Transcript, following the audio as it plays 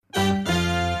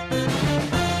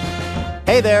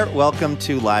Hey there, welcome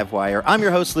to Livewire. I'm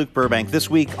your host, Luke Burbank. This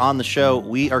week on the show,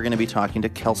 we are going to be talking to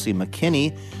Kelsey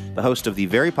McKinney, the host of the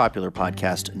very popular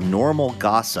podcast, Normal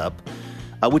Gossip,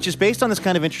 which is based on this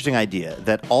kind of interesting idea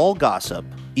that all gossip,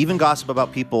 even gossip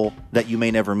about people that you may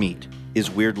never meet,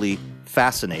 is weirdly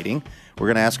fascinating. We're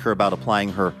going to ask her about applying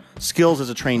her skills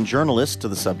as a trained journalist to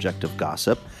the subject of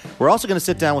gossip. We're also going to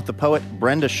sit down with the poet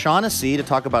Brenda Shaughnessy to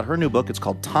talk about her new book. It's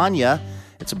called Tanya.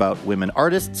 It's about women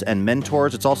artists and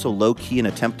mentors. It's also low-key an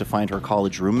attempt to find her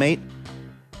college roommate.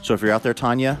 So if you're out there,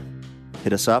 Tanya,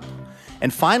 hit us up.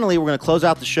 And finally, we're going to close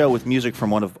out the show with music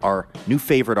from one of our new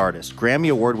favorite artists,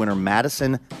 Grammy Award winner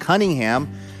Madison Cunningham.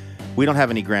 We don't have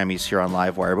any Grammys here on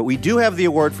Livewire, but we do have the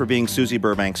award for being Susie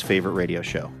Burbank's favorite radio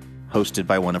show, hosted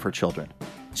by one of her children.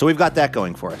 So we've got that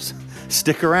going for us.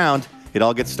 Stick around. It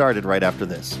all gets started right after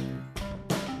this.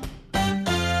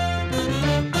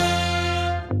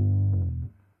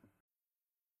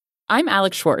 I'm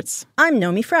Alex Schwartz. I'm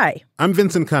Nomi Fry. I'm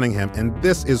Vincent Cunningham, and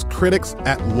this is Critics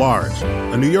at Large,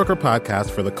 a New Yorker podcast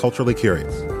for the culturally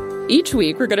curious. Each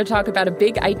week, we're going to talk about a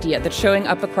big idea that's showing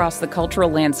up across the cultural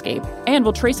landscape, and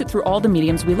we'll trace it through all the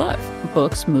mediums we love.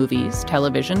 Books, movies,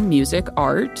 television, music,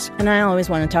 art. And I always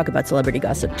want to talk about celebrity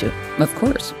gossip, too. Of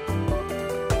course.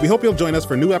 We hope you'll join us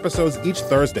for new episodes each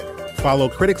Thursday. Follow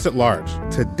Critics at Large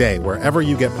today, wherever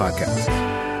you get podcasts.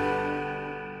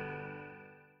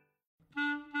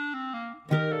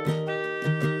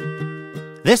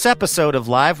 This episode of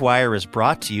Livewire is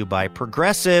brought to you by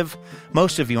Progressive.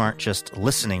 Most of you aren't just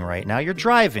listening right now. You're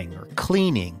driving or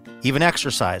cleaning, even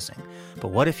exercising. But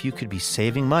what if you could be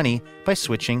saving money by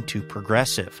switching to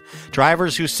Progressive?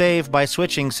 Drivers who save by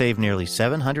switching save nearly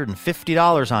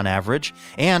 $750 on average,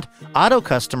 and auto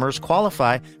customers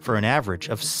qualify for an average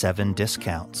of 7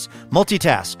 discounts.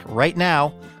 Multitask right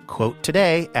now. Quote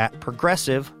today at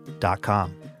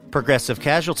Progressive.com. Progressive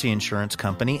Casualty Insurance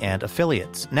Company and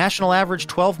Affiliates. National average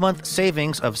 12-month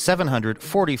savings of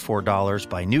 $744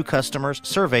 by new customers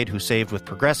surveyed who saved with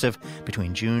Progressive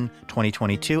between June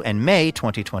 2022 and May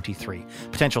 2023.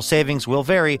 Potential savings will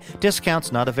vary.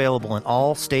 Discounts not available in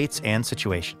all states and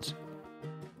situations.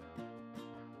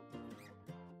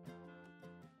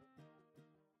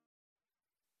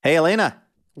 Hey, Elena.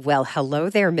 Well, hello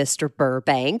there, Mr.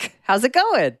 Burbank. How's it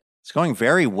going? It's going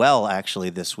very well,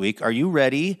 actually, this week. Are you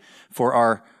ready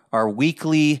for our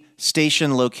weekly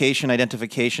station location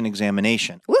identification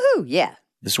examination? Woohoo, yeah.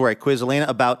 This is where I quiz Elena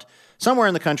about somewhere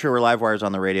in the country where Livewire is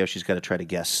on the radio. She's got to try to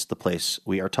guess the place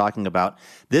we are talking about.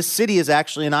 This city is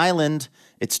actually an island.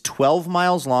 It's 12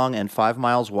 miles long and 5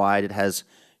 miles wide. It has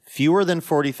fewer than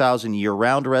 40,000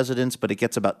 year-round residents, but it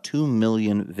gets about 2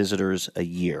 million visitors a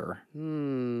year.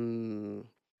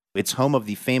 It's home of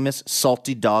the famous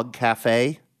Salty Dog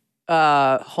Cafe.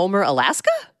 Homer,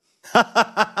 Alaska?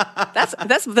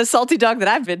 That's the salty dog that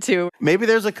I've been to. Maybe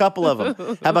there's a couple of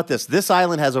them. How about this? This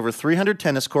island has over 300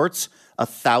 tennis courts,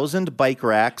 1,000 bike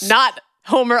racks. Not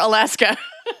Homer, Alaska.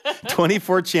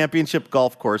 24 championship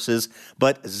golf courses,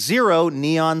 but 0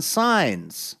 neon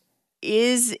signs.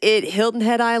 Is it Hilton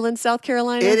Head Island, South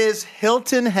Carolina? It is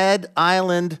Hilton Head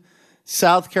Island,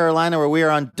 South Carolina, where we are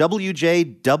on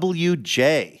WJWJ.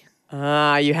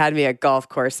 You had me at golf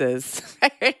courses.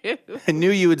 I knew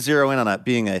you would zero in on that,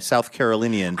 being a South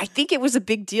Carolinian. I think it was a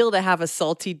big deal to have a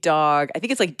salty dog. I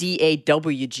think it's like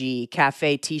DAWG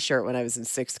cafe t-shirt when I was in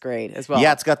 6th grade as well.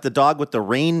 Yeah, it's got the dog with the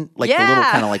rain, the little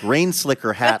kind of like rain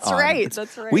slicker hat That's on. Right.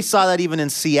 That's right. We saw that even in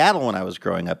Seattle when I was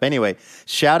growing up. Anyway,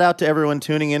 shout out to everyone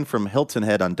tuning in from Hilton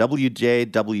Head on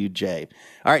WJWJ.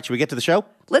 All right, should we get to the show?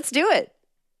 Let's do it.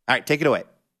 All right, take it away.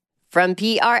 From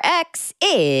PRX,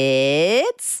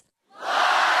 it's...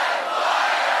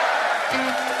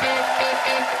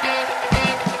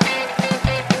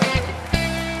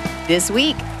 This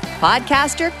week,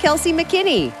 podcaster Kelsey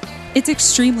McKinney. It's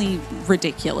extremely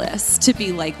ridiculous to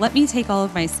be like, let me take all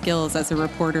of my skills as a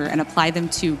reporter and apply them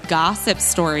to gossip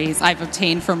stories I've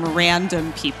obtained from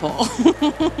random people.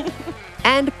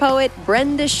 And poet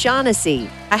Brenda Shaughnessy.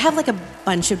 I have like a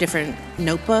bunch of different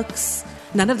notebooks.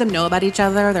 None of them know about each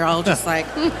other. They're all just like,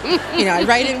 I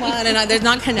write in one and they're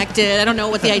not connected. I don't know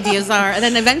what the ideas are. And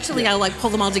then eventually I'll like pull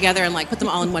them all together and like put them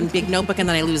all in one big notebook and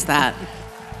then I lose that.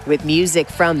 With music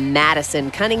from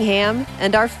Madison Cunningham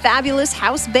and our fabulous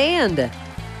house band.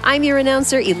 I'm your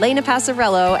announcer, Elena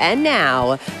Passarello, and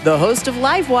now, the host of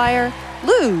Livewire,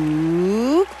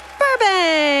 Luke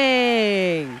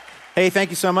Burbank. Hey, thank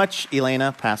you so much,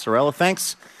 Elena Passarello.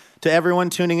 Thanks to everyone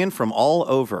tuning in from all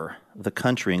over the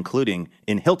country, including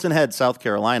in Hilton Head, South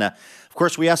Carolina. Of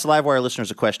course, we asked Livewire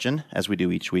listeners a question, as we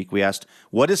do each week. We asked,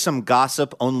 what is some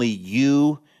gossip only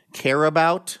you care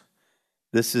about?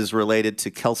 This is related to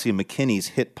Kelsey McKinney's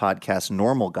hit podcast,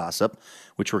 Normal Gossip,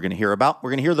 which we're going to hear about. We're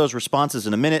going to hear those responses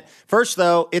in a minute. First,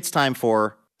 though, it's time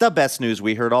for the best news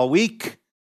we heard all week.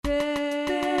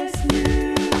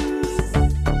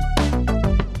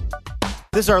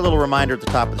 This is our little reminder at the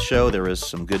top of the show. There is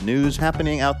some good news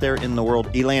happening out there in the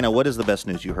world. Elena, what is the best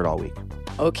news you heard all week?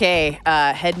 Okay,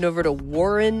 heading over to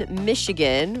Warren,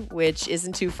 Michigan, which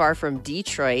isn't too far from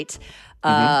Detroit.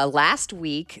 Last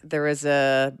week, there was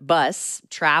a bus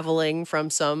traveling from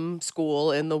some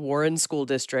school in the Warren School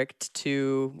District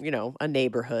to, a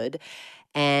neighborhood.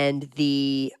 And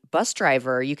the bus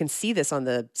driver, you can see this on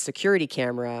the security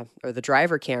camera or the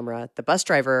driver camera. The bus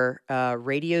driver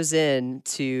radios in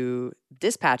to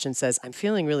dispatch and says, "I'm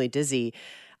feeling really dizzy.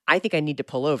 I think I need to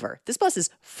pull over." This bus is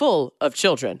full of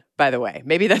children, by the way.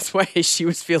 Maybe that's why she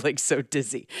was feeling so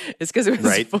dizzy. It's because it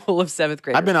was full of seventh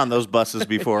graders. I've been on those buses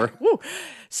before.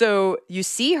 So you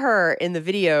see her in the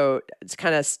video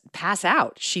kind of pass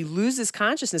out. She loses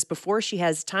consciousness before she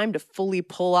has time to fully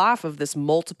pull off of this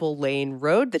multiple lane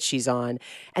road that she's on.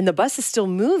 And the bus is still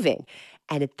moving.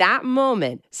 And at that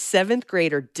moment, seventh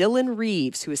grader Dylan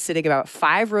Reeves, who is sitting about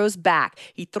 5 rows back,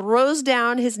 he throws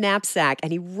down his knapsack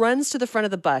and he runs to the front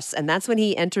of the bus. And that's when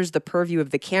he enters the purview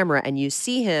of the camera. And you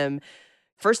see him,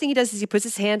 first thing he does is he puts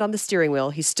his hand on the steering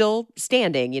wheel. He's still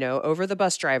standing, over the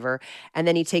bus driver. And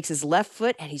then he takes his left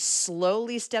foot and he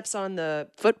slowly steps on the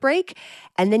foot brake.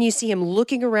 And then you see him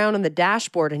looking around on the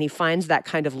dashboard and he finds that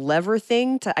kind of lever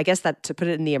thing to put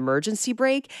it in the emergency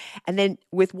brake. And then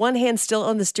with one hand still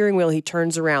on the steering wheel, he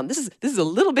turns around. This is a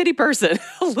little bitty person,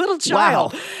 a little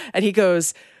child. Wow. And he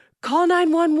goes, "Call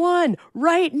 911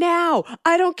 right now.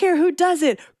 I don't care who does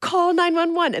it. Call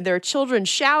 911. And there are children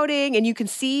shouting, and you can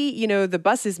see, the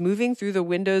bus is moving through the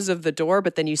windows of the door,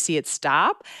 but then you see it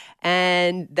stop.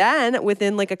 And then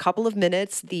within like a couple of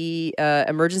minutes, the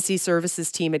emergency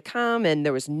services team had come, and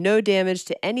there was no damage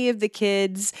to any of the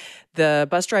kids. The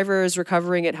bus driver is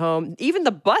recovering at home. Even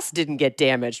the bus didn't get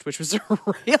damaged, which was a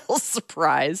real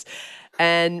surprise.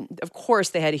 And of course,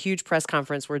 they had a huge press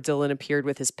conference where Dylan appeared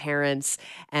with his parents,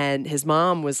 and his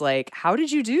mom was like, "How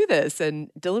did you do this?"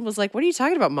 And Dylan was like, "What are you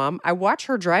talking about, Mom? I watch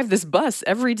her drive this bus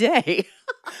every day."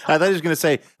 I thought he was going to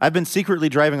say, "I've been secretly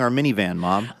driving our minivan,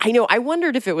 Mom." I know. I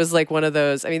wondered if it was like one of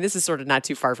those, this is sort of not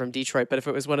too far from Detroit, but if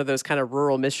it was one of those kind of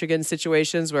rural Michigan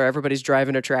situations where everybody's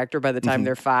driving a tractor by the time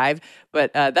they're 5.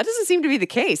 But that doesn't seem to be the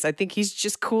case. I think he's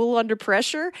just cool under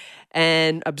pressure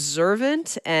and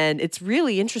observant. And it's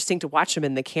really interesting to watch him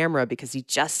in the camera because he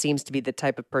just seems to be the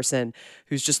type of person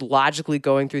who's just logically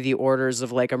going through the orders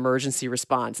of like emergency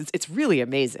response. It's really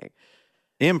amazing.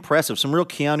 Impressive. Some real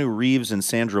Keanu Reeves and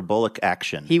Sandra Bullock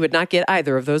action. He would not get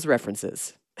either of those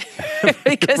references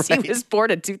because he was born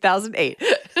in 2008.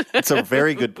 That's a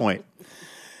very good point.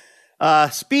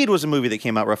 Speed was a movie that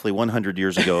came out roughly 100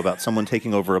 years ago about someone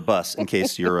taking over a bus, in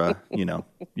case you're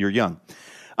young.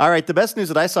 All right, the best news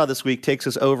that I saw this week takes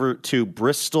us over to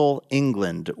Bristol,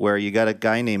 England, where you got a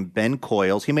guy named Ben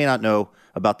Coyles. He may not know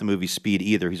about the movie Speed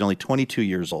either. He's only 22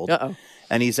 years old. Uh-oh.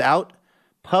 And he's out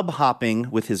pub hopping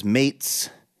with his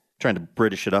mates, trying to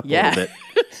British it up a little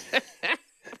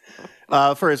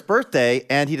bit, for his birthday.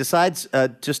 And he decides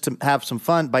just to have some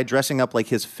fun by dressing up like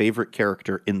his favorite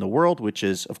character in the world, which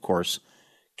is, of course,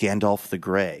 Gandalf the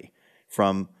Grey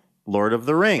from Lord of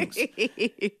the Rings.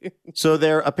 So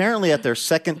they're apparently at their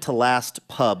second to last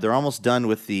pub. They're almost done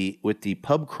with the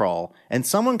pub crawl. And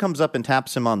someone comes up and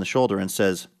taps him on the shoulder and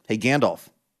says, "Hey, Gandalf,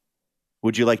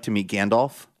 would you like to meet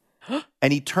Gandalf?"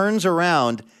 And he turns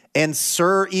around, and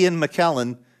Sir Ian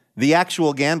McKellen, the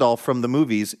actual Gandalf from the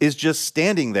movies, is just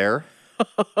standing there,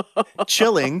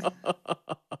 chilling.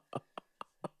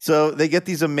 So they get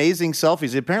these amazing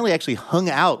selfies. They apparently actually hung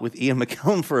out with Ian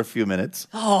McKellen for a few minutes.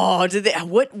 Oh, did they?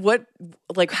 What?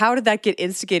 Like, how did that get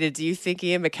instigated? Do you think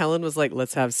Ian McKellen was like,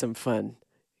 "Let's have some fun,"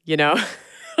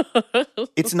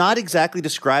 It's not exactly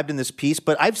described in this piece,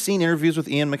 but I've seen interviews with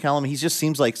Ian McKellen. He just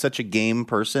seems like such a game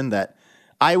person that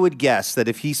I would guess that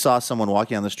if he saw someone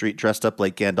walking on the street dressed up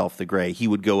like Gandalf the Grey, he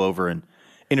would go over and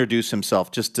introduce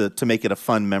himself just to make it a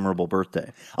fun, memorable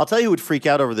birthday. I'll tell you who would freak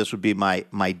out over this would be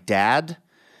my dad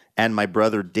and my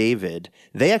brother David.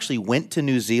 They actually went to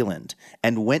New Zealand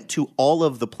and went to all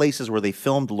of the places where they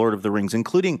filmed Lord of the Rings,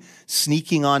 including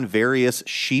sneaking on various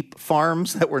sheep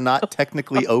farms that were not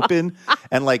technically open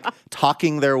and like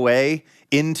talking their way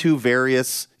into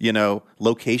various,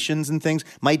 locations and things.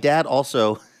 My dad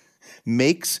also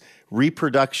makes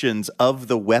reproductions of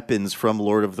the weapons from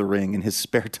Lord of the Ring in his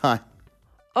spare time.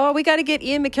 Oh, we got to get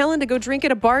Ian McKellen to go drink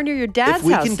at a bar near your dad's house. If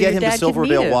we can get him to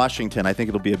Silverdale, Washington, I think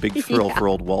it'll be a big thrill for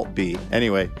old Walt B.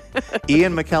 Anyway,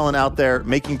 Ian McKellen out there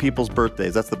making people's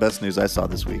birthdays. That's the best news I saw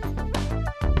this week.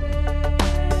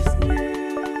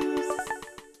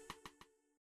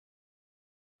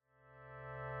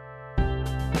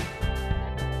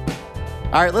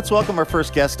 All right, let's welcome our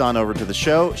first guest on over to the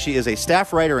show. She is a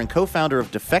staff writer and co-founder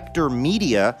of Defector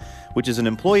Media, which is an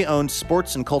employee-owned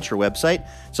sports and culture website.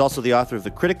 She's also the author of the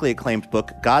critically acclaimed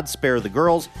book, God Spare the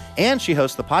Girls, and she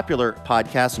hosts the popular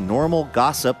podcast, Normal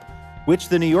Gossip, which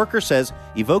The New Yorker says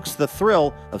evokes the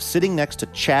thrill of sitting next to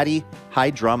chatty,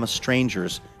 high-drama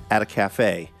strangers at a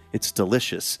cafe. It's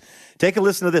delicious. Take a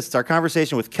listen to this. It's our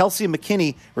conversation with Kelsey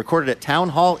McKinney, recorded at Town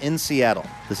Hall in Seattle.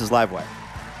 This is Livewire.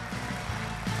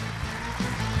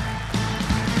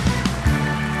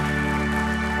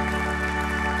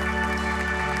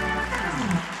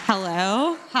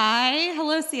 Hello. Hi.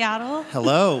 Hello, Seattle.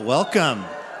 Hello. Welcome.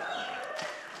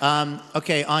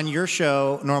 Okay, on your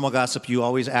show, Normal Gossip, you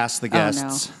always ask the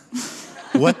guests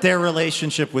what their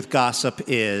relationship with gossip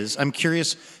is. I'm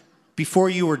curious, before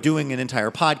you were doing an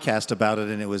entire podcast about it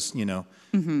and it was,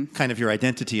 kind of your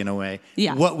identity in a way,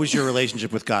 what was your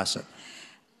relationship with gossip?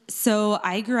 So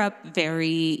I grew up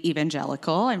very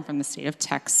evangelical. I'm from the state of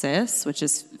Texas, which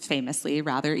is famously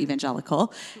rather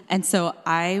evangelical. And so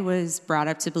I was brought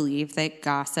up to believe that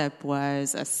gossip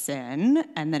was a sin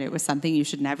and that it was something you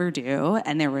should never do.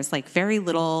 And there was like very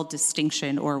little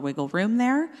distinction or wiggle room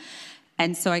there.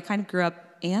 And so I kind of grew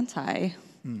up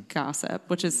anti-gossip,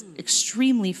 which is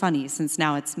extremely funny since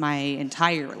now it's my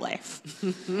entire life.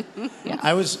 Yeah.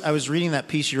 I was reading that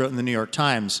piece you wrote in the New York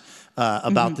Times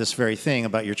about this very thing,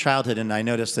 about your childhood, and I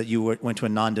noticed that you went to a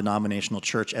non-denominational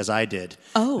church, as I did.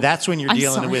 Oh, that's when you're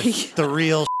dealing with the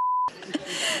real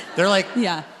They're like,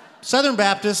 Southern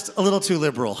Baptist, a little too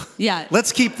liberal. Yeah.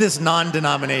 Let's keep this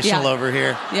non-denominational over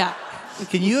here. Yeah.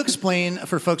 Can you explain,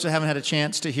 for folks that haven't had a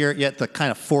chance to hear it yet, the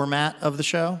kind of format of the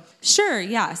show? Sure,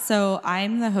 yeah. So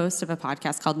I'm the host of a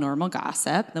podcast called Normal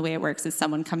Gossip. The way it works is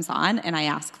someone comes on and I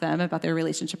ask them about their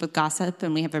relationship with gossip,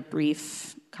 and we have a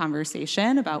brief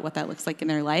conversation about what that looks like in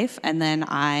their life, and then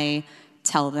I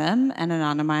tell them an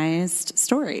anonymized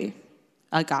story,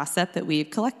 a gossip that we've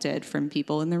collected from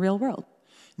people in the real world.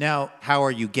 Now, how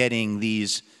are you getting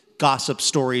these gossip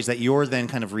stories that you're then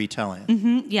kind of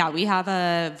retelling? Yeah, we have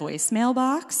a voicemail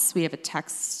box. We have a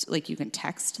text, like you can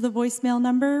text the voicemail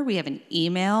number. We have an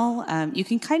email. You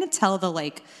can kind of tell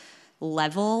the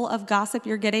level of gossip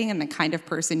you're getting and the kind of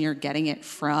person you're getting it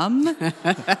from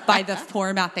by the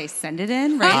format they send it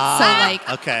in, right?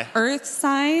 Earth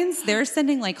signs, they're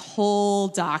sending whole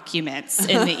documents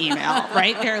in the email,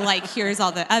 right? They're like, here's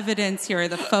all the evidence, here are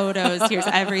the photos, here's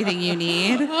everything you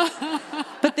need.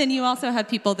 But then you also have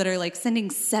people that are sending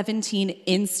 17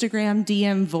 Instagram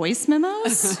DM voice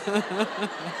memos.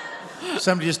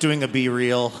 Somebody just doing a be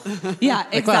real. Yeah,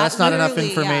 exactly. Wow, that's not enough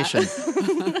information.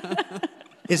 Yeah.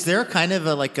 Is there kind of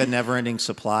a never-ending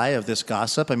supply of this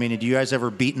gossip? I mean, do you guys ever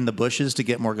beat in the bushes to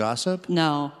get more gossip?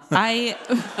 No.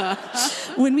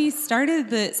 When we started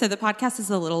the podcast is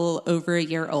a little over a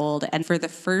year old, and for the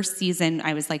first season,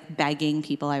 I was begging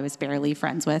people I was barely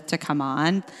friends with to come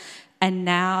on. And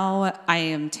now I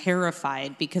am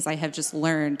terrified because I have just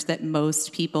learned that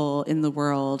most people in the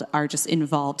world are just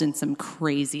involved in some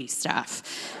crazy stuff.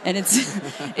 And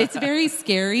it's very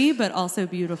scary, but also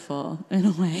beautiful in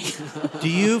a way. Do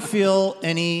you feel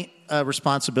any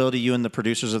responsibility, you and the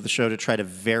producers of the show, to try to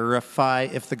verify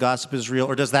if the gossip is real,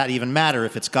 or does that even matter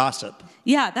if it's gossip?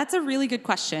 Yeah, that's a really good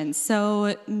question.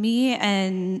 So me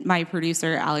and my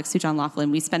producer, Alex Sujan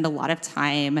Laughlin, we spend a lot of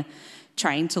time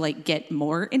trying to get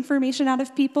more information out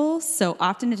of people. So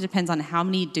often it depends on how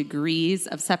many degrees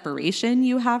of separation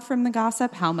you have from the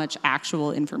gossip, how much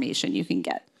actual information you can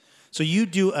get. So you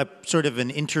do a sort of an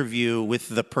interview with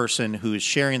the person who is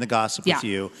sharing the gossip with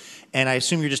you, and I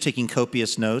assume you're just taking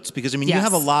copious notes, because you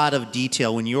have a lot of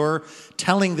detail when you're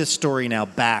telling this story now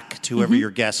back to whoever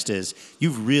your guest is.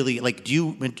 You've really do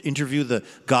you interview the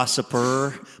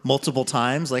gossiper multiple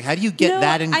times? How do you get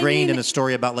that ingrained in a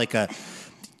story about a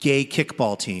gay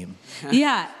kickball team?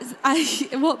 Yeah,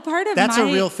 part of that's a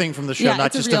real thing from the show,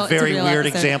 not just a very weird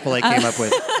example I came up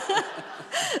with.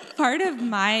 Part of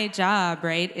my job,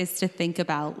 right, is to think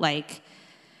about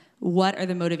what are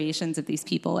the motivations of these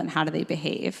people and how do they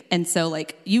behave? And so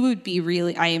you would be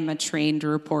I am a trained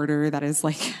reporter. That is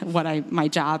what my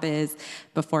job is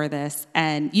before this.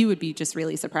 And you would be just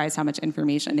really surprised how much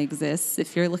information exists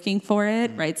if you're looking for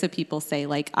it, right? So people say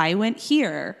I went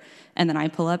here, and then I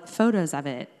pull up photos of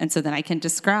it. And so then I can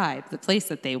describe the place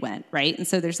that they went, right? And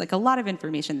so there's a lot of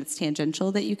information that's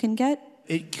tangential that you can get.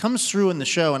 It comes through in the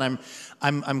show, and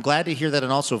I'm glad to hear that.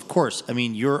 And also, of course, I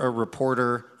mean, you're a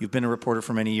reporter. You've been a reporter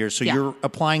for many years, so you're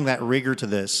applying that rigor to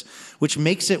this, which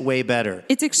makes it way better.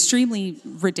 It's extremely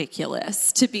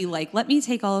ridiculous to be let me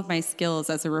take all of my skills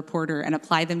as a reporter and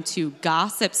apply them to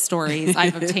gossip stories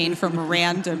I've obtained from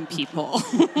random people.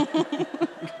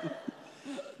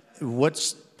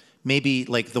 maybe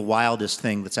like the wildest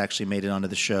thing that's actually made it onto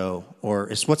the show? Or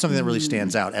what's something that really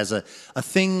stands out as a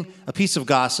piece of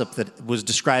gossip that was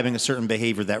describing a certain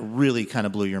behavior that really kind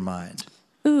of blew your mind?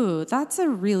 Ooh, that's a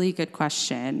really good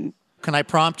question. Can I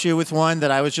prompt you with one that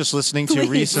I was just listening to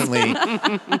recently?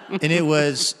 And it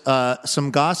was some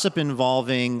gossip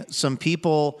involving some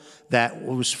people that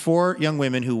was 4 young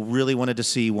women who really wanted to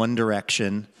see One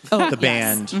Direction, the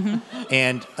band. Mm-hmm.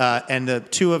 And the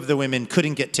 2 of the women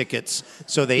couldn't get tickets.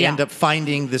 So they end up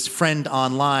finding this friend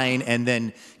online and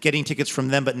then getting tickets from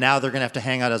them. But now they're going to have to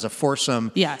hang out as a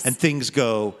foursome. Yes. And things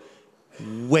go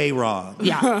way wrong.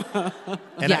 Yeah.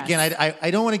 And again,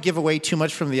 I don't want to give away too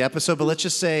much from the episode, but let's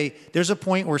just say there's a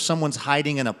point where someone's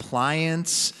hiding an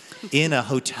appliance in a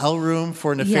hotel room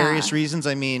for nefarious reasons.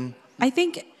 I mean, I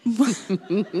think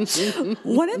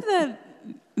one of the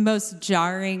most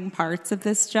jarring parts of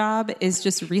this job is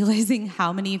just realizing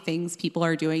how many things people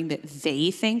are doing that they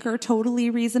think are totally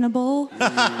reasonable,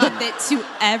 but that to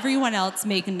everyone else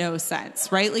make no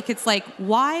sense, right? Like, it's like,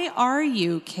 why are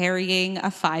you carrying a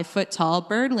 5-foot-tall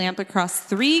bird lamp across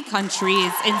 3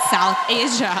 countries in South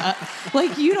Asia?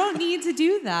 Like, you don't need to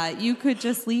do that. You could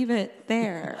just leave it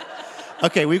there.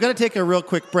 Okay, we've got to take a real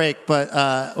quick break,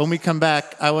 but when we come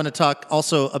back, I want to talk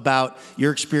also about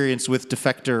your experience with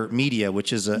Defector Media,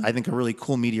 which is, I think, a really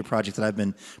cool media project that I've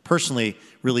been personally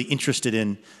really interested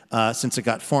in since it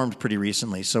got formed pretty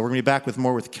recently. So we're going to be back with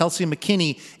more with Kelsey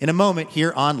McKinney in a moment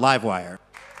here on Livewire.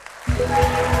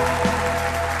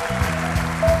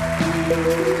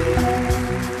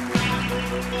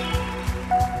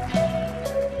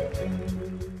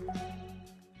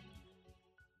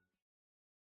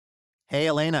 Hey,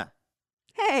 Elena.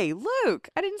 Hey, Luke,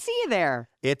 I didn't see you there.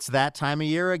 It's that time of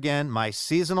year again. My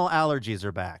seasonal allergies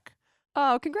are back.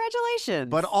 Oh, congratulations.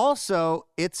 But also,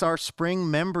 it's our spring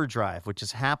member drive, which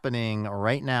is happening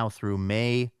right now through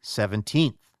May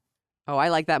 17th. Oh, I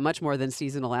like that much more than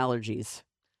seasonal allergies.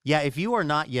 Yeah, if you are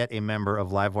not yet a member of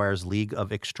Livewire's League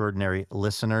of Extraordinary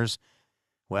Listeners,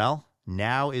 well,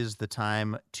 now is the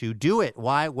time to do it.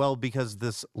 Why? Well, because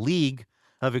this League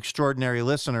of Extraordinary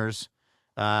Listeners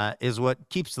is what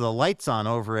keeps the lights on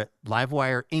over at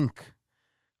Livewire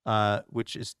Inc.,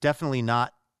 which is definitely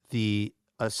not the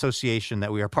association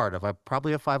that we are part of. I'm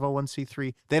probably a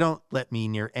 501c3. They don't let me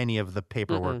near any of the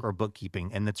paperwork or bookkeeping,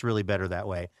 and it's really better that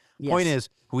way. Yes. Point is,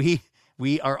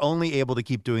 we are only able to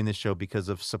keep doing this show because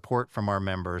of support from our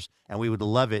members, and we would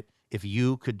love it if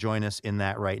you could join us in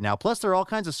that right now. Plus, there are all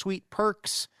kinds of sweet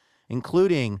perks,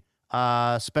 including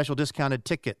special discounted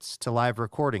tickets to live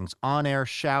recordings, on-air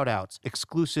shout-outs,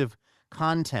 exclusive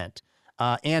content.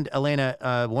 And, Elena,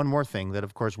 one more thing, that,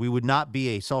 of course, we would not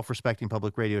be a self-respecting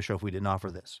public radio show if we didn't offer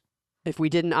this. If we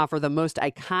didn't offer the most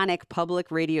iconic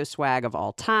public radio swag of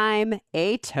all time,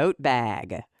 a tote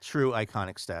bag. True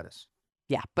iconic status.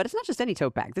 Yeah, but it's not just any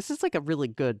tote bag. This is like a really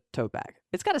good tote bag.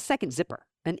 It's got a second zipper,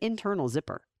 an internal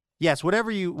zipper. Yes,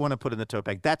 whatever you want to put in the tote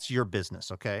bag, that's your business,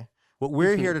 okay? What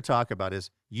we're here to talk about is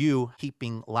you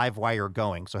keeping Livewire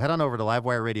going. So head on over to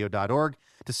livewireradio.org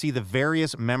to see the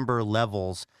various member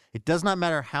levels. It does not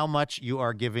matter how much you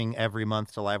are giving every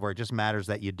month to Livewire. It just matters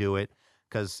that you do it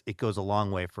because it goes a long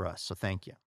way for us. So thank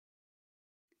you.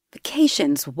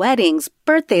 Vacations, weddings,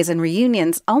 birthdays, and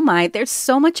reunions. Oh my, there's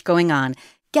so much going on.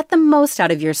 Get the most out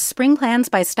of your spring plans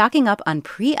by stocking up on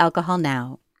pre-alcohol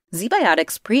now.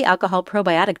 ZBiotics Pre-Alcohol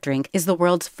Probiotic Drink is the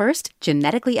world's first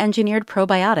genetically engineered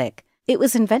probiotic. It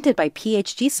was invented by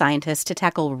PhD scientists to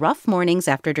tackle rough mornings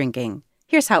after drinking.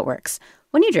 Here's how it works.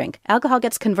 When you drink, alcohol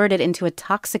gets converted into a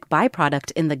toxic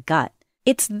byproduct in the gut.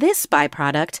 It's this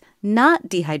byproduct, not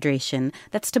dehydration,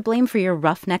 that's to blame for your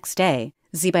rough next day.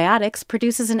 ZBiotics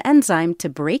produces an enzyme to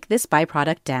break this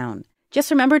byproduct down.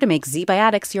 Just remember to make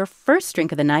ZBiotics your first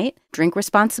drink of the night, drink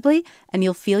responsibly, and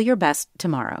you'll feel your best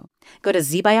tomorrow. Go to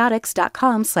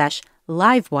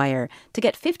zbiotics.com/livewire to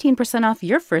get 15% off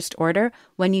your first order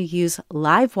when you use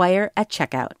Livewire at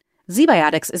checkout.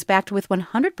 ZBiotics is backed with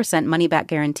 100% money-back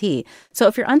guarantee, so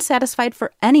if you're unsatisfied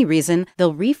for any reason,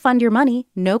 they'll refund your money,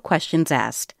 no questions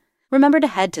asked. Remember to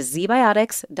head to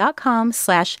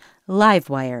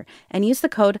zbiotics.com/livewire and use the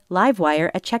code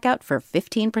LIVEWIRE at checkout for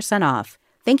 15% off.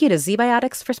 Thank you to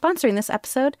ZBiotics for sponsoring this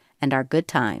episode and our good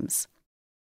times.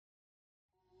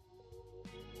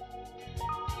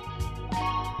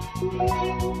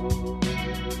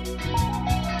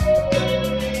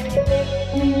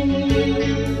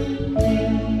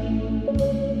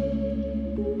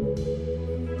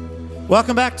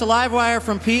 Welcome back to Livewire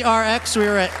from PRX. We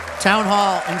were at Town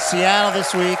Hall in Seattle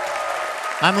this week.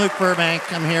 I'm Luke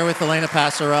Burbank. I'm here with Elena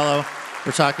Passarello.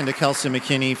 We're talking to Kelsey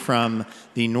McKinney from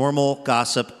the Normal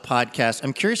Gossip podcast.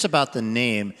 I'm curious about the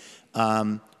name.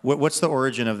 What's the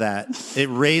origin of that? It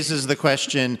raises the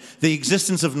question, the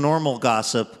existence of normal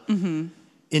gossip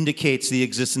indicates the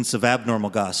existence of abnormal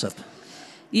gossip.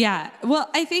 Yeah. Well,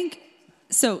 I think,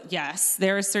 so yes,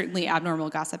 there is certainly abnormal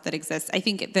gossip that exists. I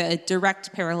think the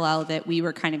direct parallel that we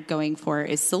were kind of going for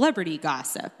is celebrity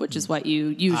gossip, which is what you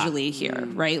usually hear,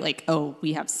 right? Like, oh,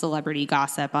 we have celebrity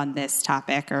gossip on this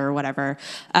topic or whatever.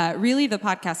 Really, the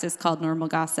podcast is called Normal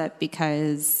Gossip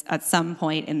because at some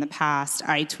point in the past,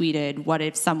 I tweeted, what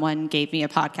if someone gave me a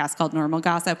podcast called Normal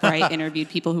Gossip where I interviewed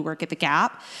people who work at the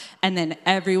Gap? And then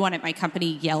everyone at my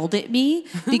company yelled at me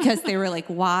because they were like,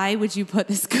 why would you put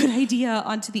this good idea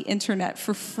onto the internet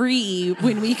for free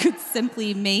when we could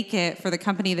simply make it for the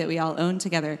company that we all own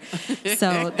together?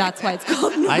 So that's why it's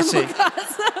called Normal Gossip.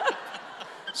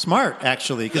 Smart,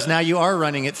 actually, because now you are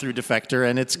running it through Defector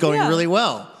and it's going really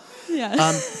well.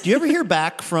 Yeah. Do you ever hear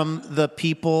back from the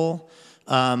people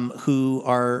who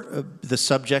are the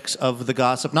subjects of the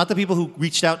gossip? Not the people who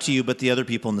reached out to you, but the other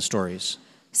people in the stories.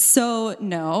 So,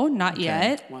 no, not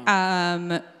yet.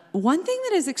 Wow. One thing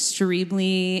that is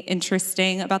extremely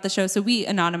interesting about the show, so we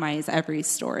anonymize every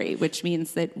story, which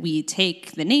means that we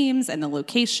take the names and the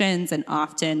locations and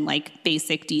often like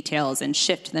basic details and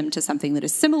shift them to something that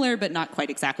is similar but not quite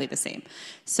exactly the same.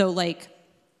 So like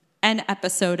an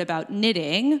episode about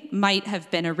knitting might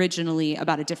have been originally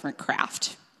about a different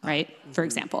craft, right? For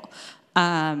example.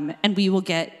 And we will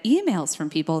get emails from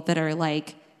people that are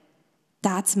like,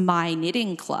 that's my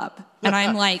knitting club. And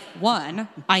I'm like, one,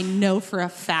 I know for a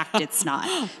fact it's not.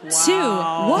 Wow.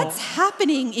 Two, what's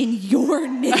happening in your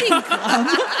knitting club?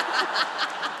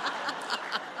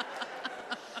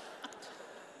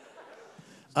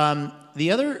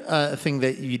 The other thing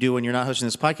that you do when you're not hosting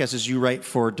this podcast is you write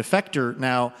for Defector.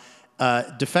 Now,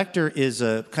 Defector is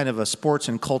a kind of a sports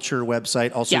and culture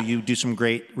website. Also, you do some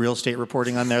great real estate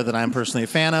reporting on there that I'm personally a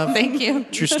fan of. Thank you.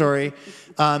 True story.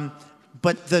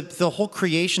 But the whole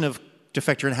creation of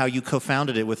Defector and how you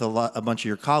co-founded it with a bunch of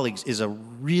your colleagues is a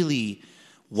really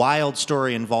wild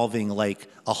story involving like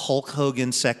a Hulk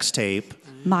Hogan sex tape.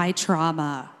 My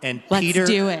trauma. And Let's Peter,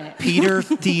 do it. Peter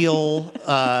Thiel,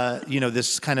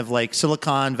 this kind of like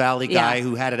Silicon Valley guy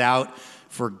who had it out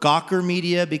for Gawker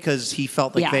Media because he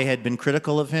felt like they had been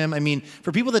critical of him. I mean,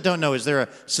 for people that don't know, is there a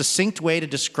succinct way to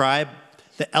describe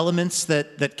the elements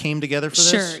that came together for this?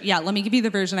 Sure, yeah. Let me give you the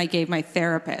version I gave my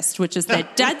therapist, which is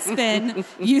that Deadspin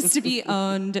used to be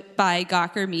owned by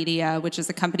Gawker Media, which is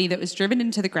a company that was driven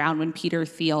into the ground when Peter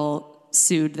Thiel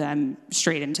sued them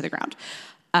straight into the ground.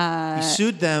 He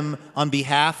sued them on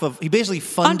behalf of, he basically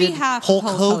funded Hulk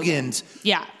Hogan's,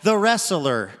 the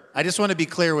wrestler. I just want to be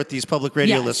clear with these public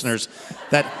radio listeners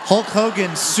that Hulk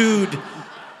Hogan sued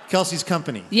Kelsey's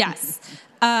company. Yes.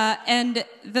 And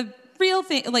the real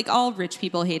thing, like all rich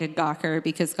people hated Gawker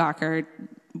because Gawker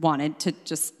wanted to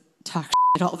just talk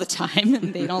shit all the time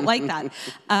and they don't like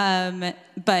that.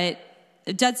 But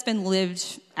Deadspin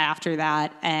lived after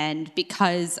that, and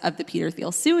because of the Peter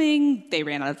Thiel suing, they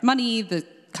ran out of money. The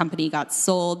company got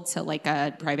sold to like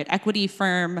a private equity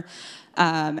firm,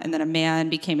 and then a man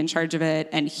became in charge of it,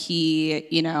 and he,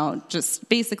 just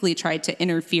basically tried to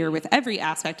interfere with every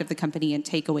aspect of the company and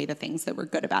take away the things that were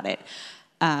good about it.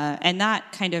 And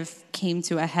that kind of came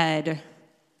to a head.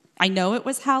 I know it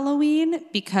was Halloween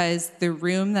because the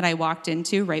room that I walked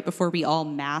into right before we all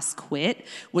mass quit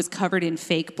was covered in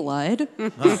fake blood.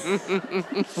 A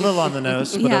little on the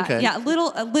nose, but okay. Yeah,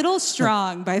 a little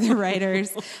strong by the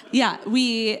writers. Yeah,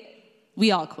 we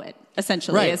all quit,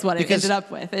 essentially, is what it ended up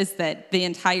with, is that the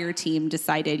entire team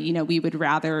decided, we would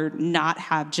rather not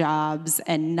have jobs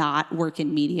and not work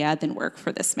in media than work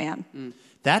for this man.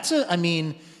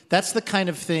 That's the kind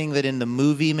of thing that in the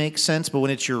movie makes sense, but when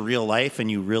it's your real life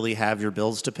and you really have your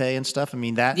bills to pay and stuff,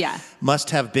 that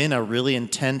must have been a really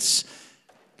intense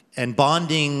and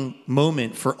bonding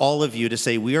moment for all of you to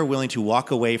say, we are willing to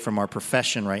walk away from our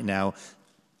profession right now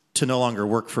to no longer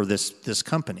work for this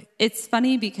company. It's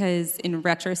funny because in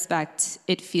retrospect,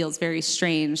 it feels very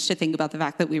strange to think about the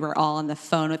fact that we were all on the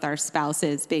phone with our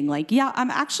spouses being like,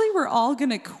 we're all going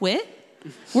to quit.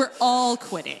 We're all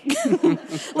quitting.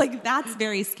 Like, that's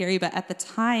very scary. But at the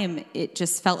time, it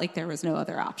just felt like there was no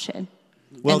other option.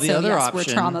 Well, and the so, other option... we're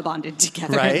trauma bonded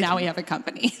together, and now we have a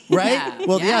company. Right?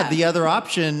 The other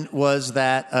option was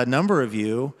that a number of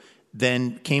you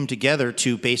then came together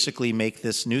to basically make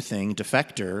this new thing,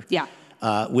 Defector,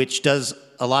 which does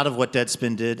a lot of what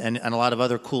Deadspin did and a lot of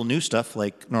other cool new stuff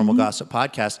like Normal Gossip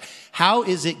Podcast. How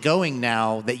is it going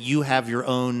now that you have your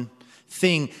own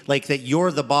thing, like that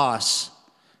you're the boss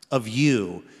of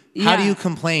you? How do you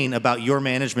complain about your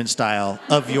management style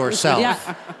of yourself?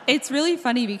 Yeah, it's really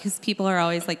funny because people are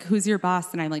always like, who's your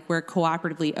boss? And I'm like, we're a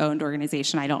cooperatively owned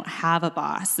organization. I don't have a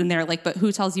boss. And they're like, but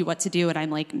who tells you what to do? And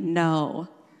I'm like, no.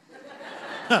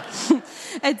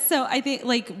 And so I think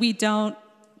like we don't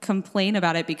complain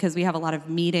about it because we have a lot of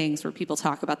meetings where people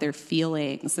talk about their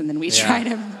feelings and then we try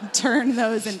to turn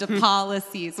those into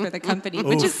policies for the company,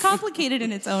 which is complicated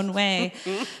in its own way.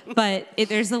 But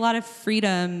there's a lot of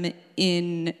freedom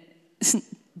in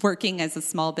working as a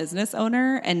small business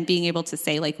owner and being able to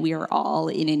say like we are all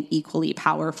in an equally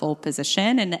powerful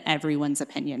position and everyone's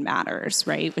opinion matters,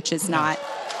 right? Which is not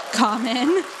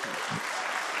common.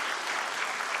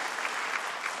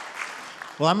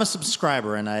 Well, I'm a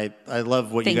subscriber, and I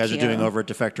love what you guys are doing over at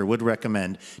Defector. Would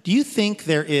recommend. Do you think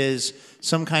there is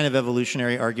some kind of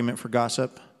evolutionary argument for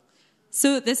gossip?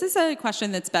 So this is a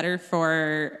question that's better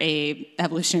for a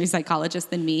evolutionary psychologist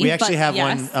than me. We actually have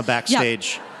one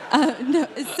backstage. Yeah.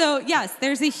 So yes,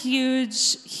 there's a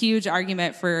huge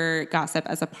argument for gossip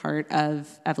as a part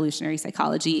of evolutionary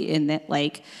psychology in that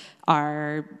like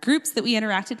our groups that we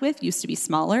interacted with used to be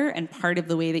smaller, and part of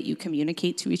the way that you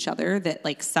communicate to each other that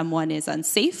like someone is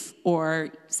unsafe or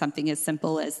something as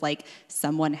simple as like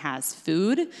someone has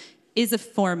food is a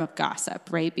form of gossip,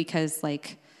 right? Because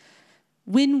like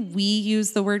when we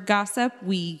use the word gossip,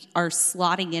 we are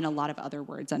slotting in a lot of other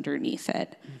words underneath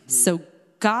it. Mm-hmm. So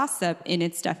gossip in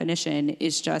its definition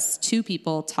is just two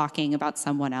people talking about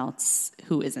someone else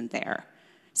who isn't there.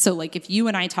 So, like, if you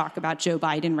and I talk about Joe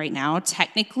Biden right now,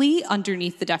 technically,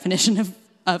 underneath the definition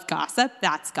of gossip,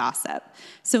 that's gossip.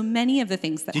 So many of the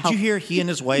things that Did you hear he and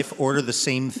his wife order the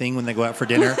same thing when they go out for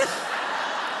dinner?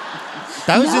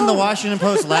 That was in the Washington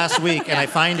Post last week, and I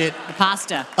find it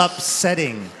pasta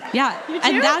upsetting. Yeah,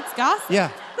 and that's gossip.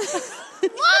 Yeah.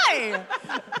 Why?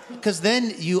 Because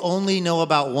then you only know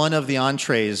about one of the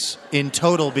entrees in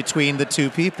total between the two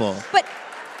people. But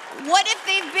what if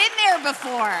they've been there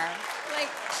before?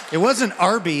 It wasn't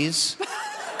Arby's.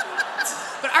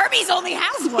 But Arby's only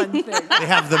has one thing. They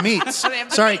have the meats.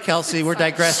 Sorry, Kelsey, we're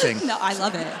digressing. No, I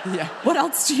love it. Yeah. What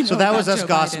else do you know So that about was us Joe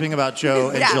gossiping Biden? about Joe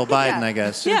and Jill Biden, I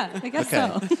guess. Yeah, I guess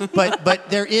so. But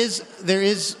there is,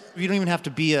 you don't even have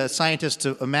to be a scientist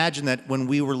to imagine that when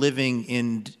we were living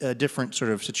in a different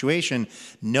sort of situation,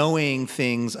 knowing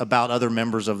things about other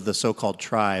members of the so-called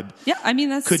tribe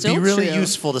that's could still be really true.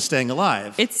 useful to staying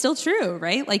alive. It's still true,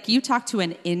 right? Like you talk to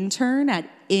an intern at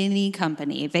any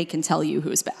company, they can tell you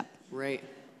who's bad. Right.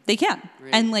 They can.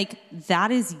 Right. And like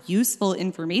that is useful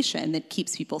information that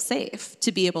keeps people safe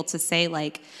to be able to say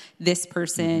like this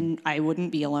person, I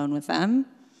wouldn't be alone with them.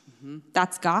 Mm-hmm.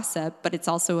 That's gossip, but it's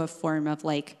also a form of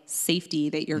like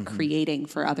safety that you're creating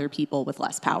for other people with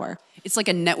less power. It's like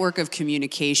a network of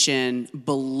communication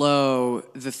below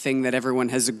the thing that everyone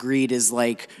has agreed is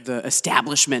like the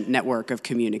establishment network of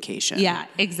communication. Yeah,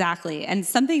 exactly. And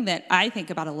something that I think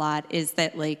about a lot is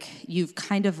that like you've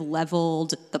kind of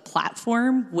leveled the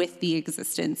platform with the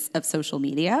existence of social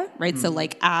media, right? So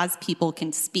like as people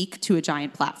can speak to a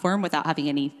giant platform without having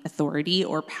any authority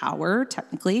or power,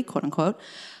 technically, quote unquote,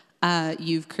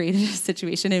 you've created a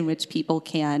situation in which people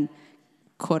can,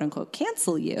 quote unquote,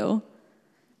 cancel you.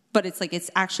 But it's like, it's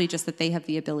actually just that they have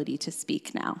the ability to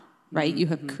speak now, right? Mm-hmm. You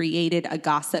have created a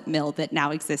gossip mill that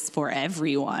now exists for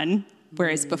everyone,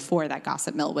 whereas before that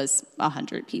gossip mill was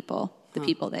 100 people, the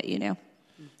people that you knew.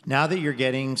 Now that you're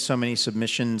getting so many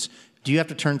submissions, do you have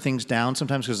to turn things down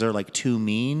sometimes because they're like too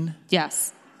mean?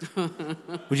 Yes.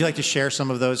 Would you like to share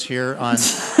some of those here on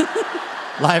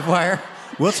Livewire?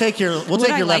 We'll take your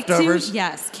leftovers.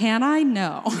 Yes. Can I?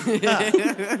 No.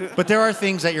 But there are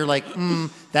things that you're like,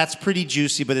 that's pretty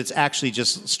juicy, but it's actually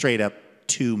just straight up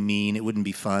too mean. It wouldn't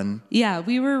be fun. Yeah,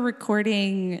 we were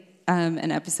recording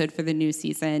an episode for the new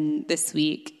season this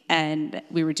week, and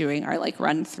we were doing our like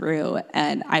run through,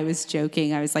 and I was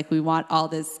joking. I was like, we want all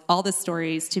the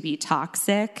stories to be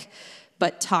toxic,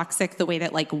 but toxic the way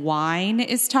that like wine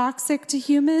is toxic to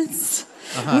humans,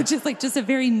 which is like just a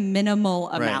very minimal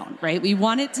amount, right? We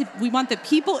want the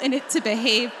people in it to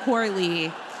behave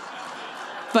poorly,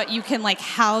 but you can like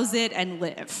house it and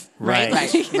live. Right.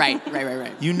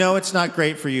 Right. You know it's not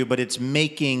great for you, but it's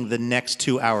making the next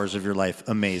 2 hours of your life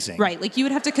amazing. Right. Like you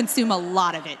would have to consume a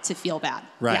lot of it to feel bad.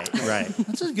 Right.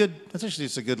 That's actually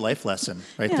just a good life lesson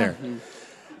right there. Mm-hmm.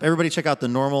 Everybody check out the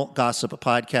Normal Gossip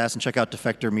podcast and check out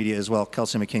Defector Media as well.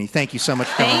 Kelsey McKinney, thank you so much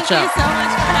for coming. Thank you so much for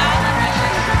having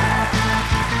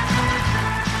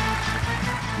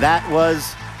me. That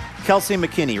was Kelsey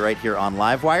McKinney right here on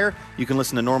Livewire. You can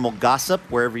listen to Normal Gossip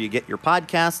wherever you get your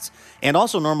podcasts. And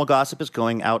also Normal Gossip is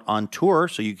going out on tour,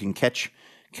 so you can catch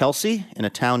Kelsey in a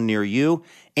town near you.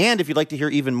 And if you'd like to hear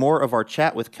even more of our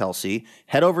chat with Kelsey,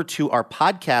 head over to our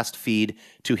podcast feed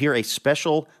to hear a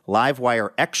special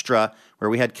Livewire extra where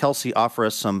we had Kelsey offer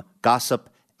us some gossip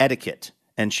etiquette.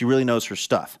 And she really knows her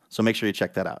stuff. So make sure you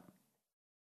check that out.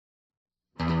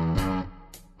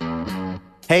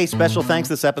 Hey, special thanks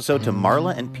this episode to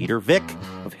Marla and Peter Vick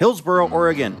of Hillsboro,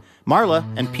 Oregon. Marla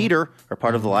and Peter are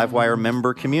part of the Livewire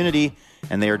member community,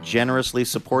 and they are generously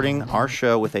supporting our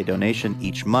show with a donation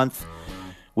each month,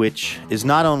 which is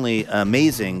not only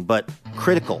amazing, but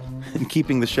critical in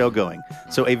keeping the show going.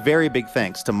 So a very big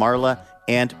thanks to Marla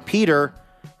and Peter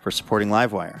for supporting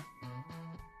Livewire.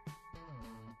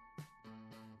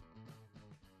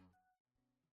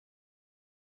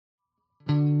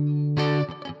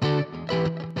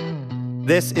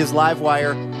 This is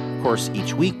Livewire. Of course,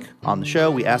 each week on the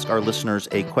show, we ask our listeners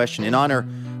a question in honor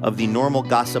of the Normal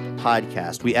Gossip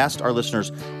podcast. We asked our listeners,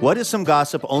 what is some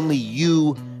gossip only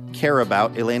you care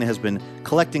about? Elena has been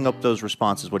collecting up those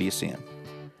responses. What are you seeing?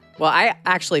 Well, I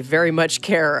actually very much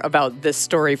care about this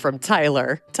story from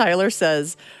Tyler. Tyler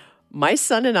says, my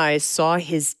son and I saw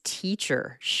his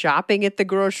teacher shopping at the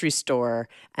grocery store,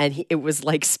 and it was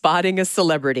like spotting a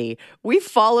celebrity. We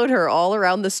followed her all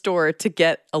around the store to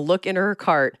get a look in her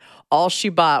cart. All she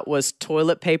bought was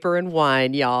toilet paper and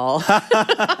wine, y'all.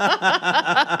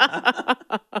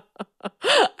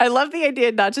 I love the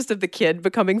idea not just of the kid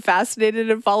becoming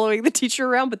fascinated and following the teacher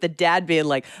around, but the dad being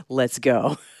like, let's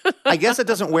go. I guess it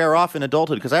doesn't wear off in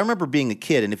adulthood, because I remember being a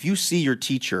kid, and if you see your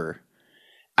teacher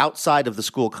outside of the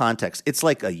school context, it's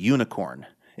like a unicorn.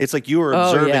 It's like you are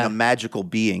observing a magical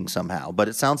being somehow. But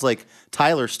it sounds like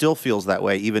Tyler still feels that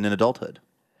way even in adulthood.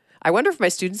 I wonder if my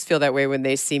students feel that way when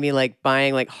they see me like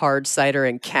buying like hard cider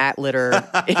and cat litter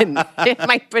in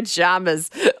my pajamas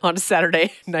on a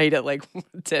Saturday night at like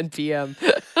 10 p.m.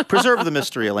 Preserve the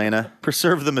mystery, Elena.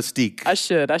 Preserve the mystique. I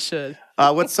should.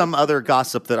 What's some other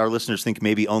gossip that our listeners think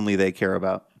maybe only they care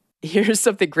about? Here's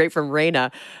something great from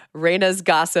Raina. Raina's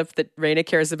gossip that Raina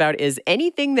cares about is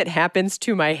anything that happens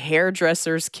to my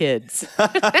hairdresser's kids.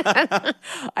 I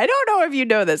don't know if you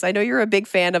know this. I know you're a big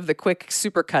fan of the quick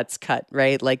supercuts cut,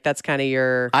 right? Like that's kind of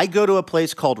your... I go to a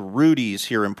place called Rudy's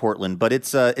here in Portland, but it's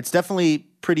definitely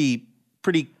pretty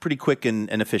quick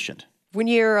and efficient. When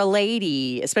you're a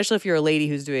lady, especially if you're a lady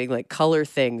who's doing like color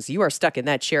things, you are stuck in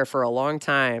that chair for a long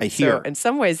time. I hear. So in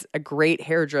some ways, a great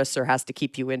hairdresser has to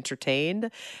keep you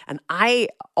entertained. And I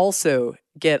also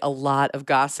get a lot of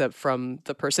gossip from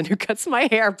the person who cuts my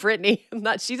hair, Brittany.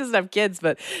 She doesn't have kids,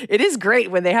 but it is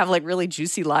great when they have like really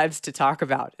juicy lives to talk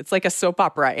about. It's like a soap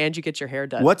opera and you get your hair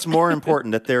done. What's more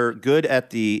important, that they're good at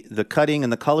the cutting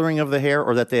and the coloring of the hair,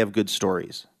 or that they have good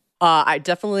stories? I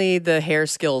definitely the hair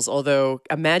skills, although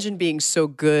imagine being so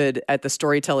good at the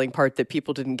storytelling part that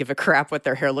people didn't give a crap what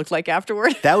their hair looked like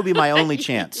afterward. That would be my only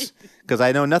chance, because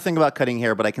I know nothing about cutting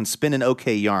hair, but I can spin an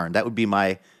okay yarn. That would be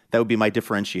my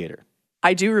differentiator.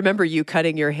 I do remember you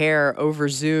cutting your hair over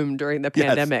Zoom during the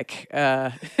pandemic.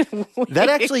 That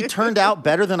actually turned out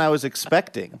better than I was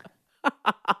expecting.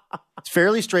 It's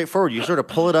fairly straightforward. You sort of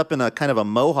pull it up in a kind of a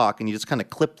mohawk and you just kind of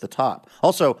clip the top.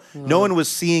 Also, no one was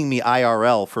seeing me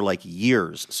IRL for like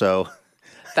years, so...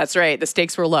 That's right. The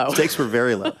stakes were low. Stakes were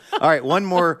very low. All right, one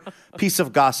more piece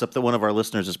of gossip that one of our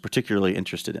listeners is particularly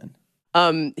interested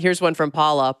in. Here's one from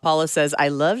Paula. Paula says, I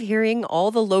love hearing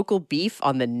all the local beef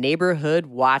on the neighborhood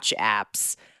watch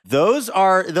apps. Those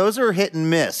are hit and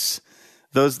miss.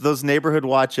 Those neighborhood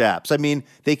watch apps. I mean,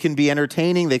 they can be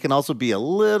entertaining. They can also be a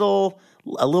little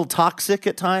toxic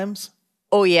at times.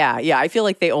 Oh, yeah. Yeah, I feel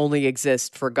like they only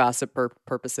exist for gossip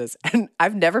purposes. And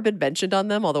I've never been mentioned on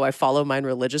them, although I follow mine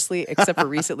religiously, except for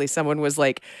recently someone was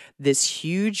like, this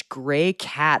huge gray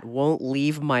cat won't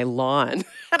leave my lawn.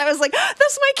 And I was like,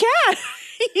 that's my cat.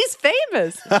 He's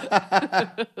famous.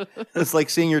 It's like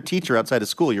seeing your teacher outside of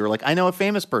school. You were like, I know a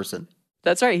famous person.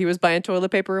 That's right. He was buying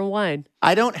toilet paper and wine.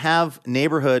 I don't have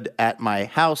neighborhood at my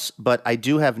house, but I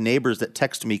do have neighbors that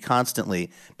text me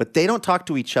constantly, but they don't talk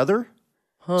to each other.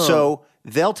 Huh. So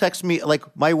they'll text me,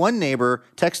 like my one neighbor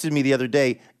texted me the other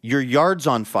day, your yard's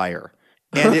on fire.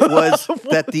 And it was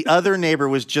that the other neighbor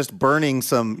was just burning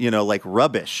some, like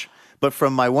rubbish. But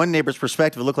from my one neighbor's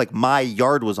perspective, it looked like my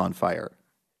yard was on fire.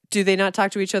 Do they not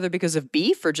talk to each other because of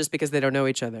beef or just because they don't know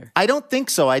each other? I don't think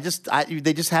so.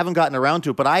 They just haven't gotten around to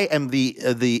it. But I am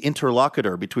the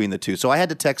interlocutor between the two. So I had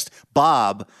to text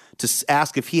Bob to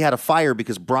ask if he had a fire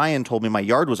because Brian told me my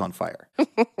yard was on fire.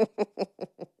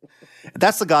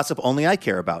 That's the gossip only I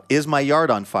care about. Is my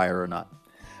yard on fire or not?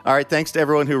 All right, thanks to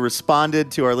everyone who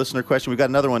responded to our listener question. We've got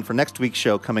another one for next week's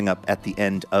show coming up at the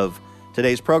end of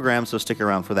today's program, so stick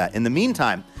around for that. In the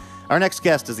meantime, our next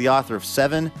guest is the author of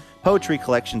 7 poetry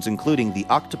collections including The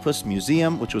Octopus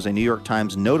Museum, which was a New York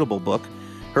Times notable book.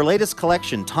 Her latest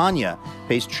collection, Tanya,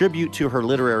 pays tribute to her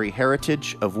literary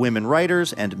heritage of women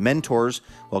writers and mentors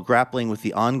while grappling with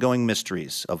the ongoing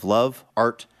mysteries of love,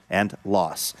 art, and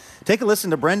loss. Take a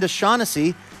listen to Brenda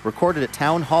Shaughnessy, recorded at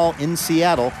Town Hall in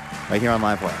Seattle, right here on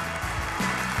Livewire.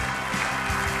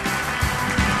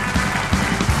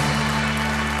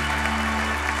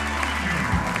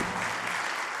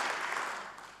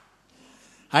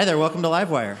 Hi there, welcome to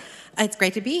Livewire. It's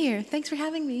great to be here. Thanks for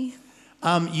having me.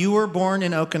 You were born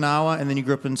in Okinawa, and then you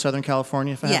grew up in Southern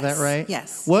California, if I have that right?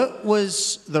 Yes. What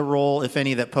was the role, if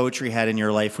any, that poetry had in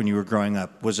your life when you were growing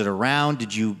up? Was it around?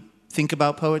 Did you think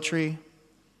about poetry?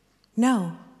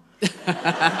 No.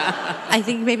 I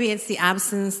think maybe it's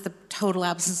the total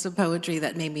absence of poetry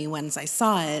that made me, once I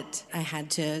saw it, I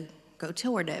had to go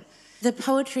toward it. The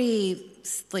poetry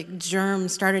germ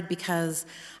started because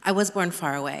I was born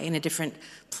far away in a different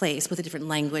place with a different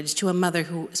language to a mother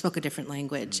who spoke a different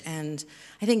language. And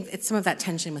I think it's some of that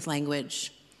tension with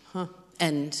language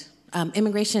and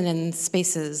immigration and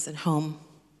spaces and home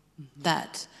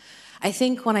that I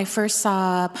think when I first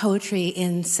saw poetry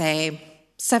in, say,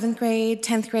 7th grade,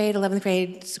 10th grade, 11th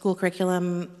grade school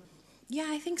curriculum,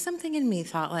 I think something in me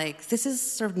thought, this is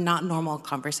sort of not normal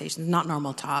conversations, not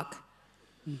normal talk.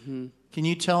 Mm-hmm. Can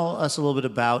you tell us a little bit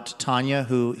about Tanya,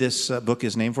 who this book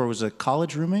is named for? Was a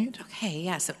college roommate? Okay,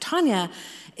 yeah. So Tanya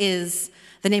is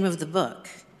the name of the book.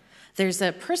 There's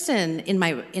a person in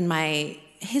my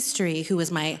history who was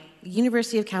my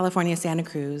University of California, Santa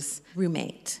Cruz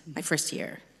roommate, my first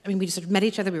year. I mean, we just sort of met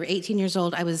each other. We were 18 years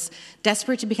old. I was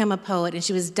desperate to become a poet, and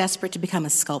she was desperate to become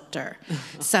a sculptor.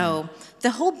 So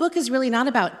the whole book is really not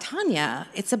about Tanya.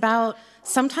 It's about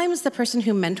sometimes the person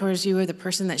who mentors you or the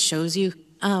person that shows you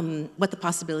what the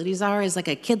possibilities are is like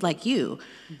a kid like you,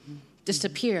 just a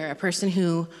peer, a person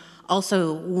who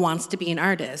also wants to be an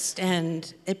artist.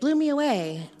 And it blew me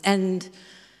away. And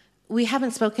we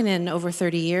haven't spoken in over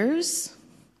 30 years.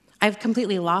 I've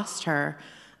completely lost her.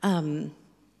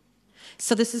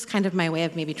 So this is kind of my way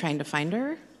of maybe trying to find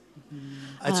her.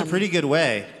 It's a pretty good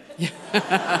way.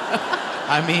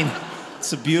 I mean,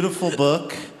 it's a beautiful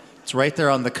book. It's right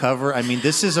there on the cover. I mean,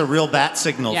 this is a real bat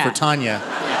signal for Tanya.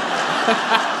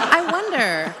 I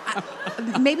wonder.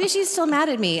 Maybe she's still mad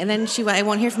at me, and then I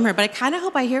won't hear from her. But I kind of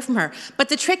hope I hear from her. But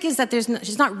the trick is that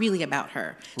she's not really about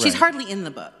her. She's hardly in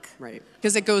the book. Right.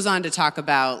 Because it goes on to talk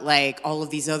about all of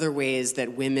these other ways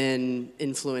that women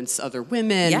influence other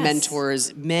women,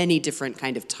 mentors, many different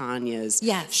kind of Tanyas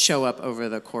show up over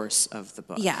the course of the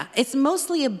book. Yeah. It's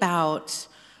mostly about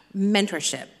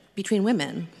mentorship between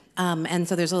women. And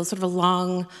so there's a sort of a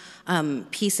long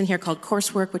piece in here called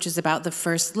Coursework, which is about the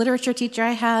first literature teacher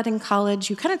I had in college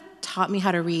who kind of taught me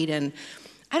how to read. And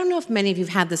I don't know if many of you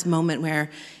have had this moment where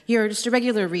you're just a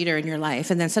regular reader in your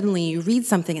life, and then suddenly you read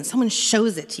something and someone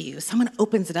shows it to you. Someone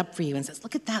opens it up for you and says,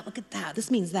 look at that,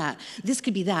 this means that, this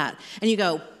could be that. And you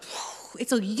go,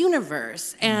 it's a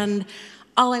universe. And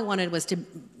all I wanted was to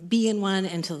be in one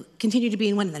and to continue to be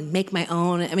in one and then make my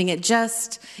own. I mean, it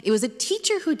was a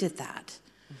teacher who did that.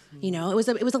 You know, it was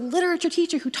a literature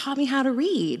teacher who taught me how to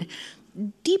read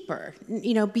deeper,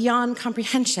 beyond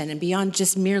comprehension and beyond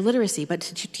just mere literacy, but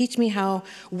to teach me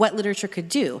what literature could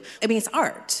do. I mean, it's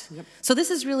art. Yep. So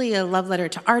this is really a love letter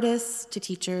to artists, to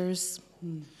teachers.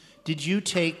 Did you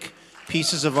take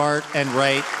pieces of art and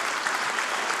write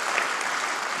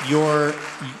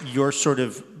your sort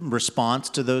of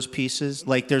response to those pieces?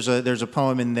 Like there's a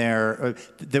poem in there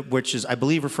which is, I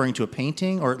believe, referring to a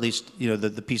painting, or at least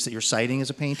the piece that you're citing is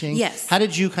a painting. Yes. How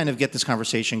did you kind of get this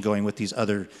conversation going with these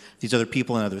other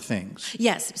people and other things?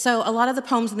 Yes. So a lot of the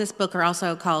poems in this book are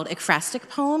also called ekphrastic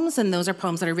poems, and those are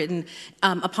poems that are written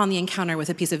upon the encounter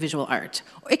with a piece of visual art.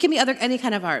 It can be any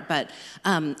kind of art, but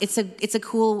it's a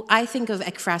cool. I think of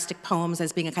ekphrastic poems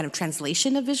as being a kind of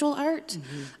translation of visual art.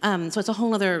 So it's a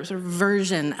whole other sort of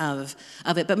version of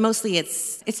it, but mostly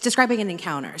it's describing an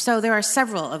encounter. So there are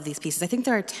several of these pieces. I think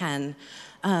there are 10.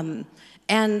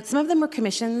 And some of them were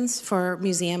commissions for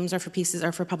museums or for pieces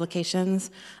or for publications.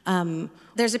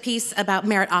 There's a piece about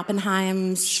Merritt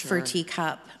Oppenheim's For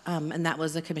Teacup, and that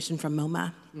was a commission from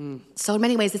MoMA. So in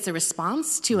many ways, it's a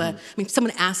response to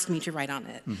someone asked me to write on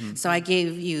it. So I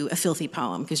gave you a filthy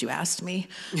poem because you asked me,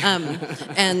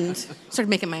 and sort of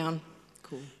make it my own.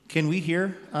 Cool. Can we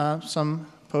hear some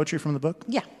poetry from the book?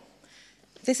 Yeah.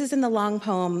 This is in the long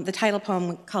poem, the title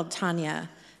poem called Tanya,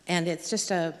 and it's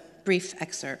just a brief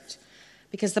excerpt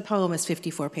because the poem is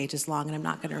 54 pages long and I'm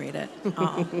not going to read it.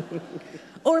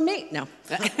 Or no.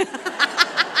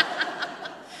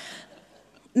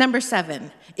 Number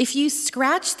 7. If you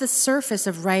scratch the surface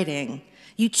of writing,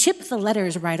 You chip the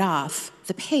letters right off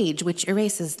the page, which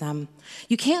erases them.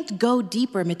 You can't go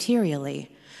deeper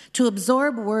materially. To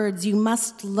absorb words, you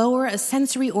must lower a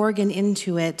sensory organ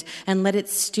into it and let it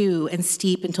stew and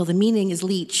steep until the meaning is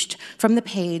leached from the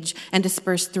page and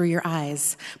dispersed through your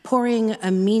eyes, pouring a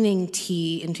meaning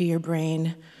tea into your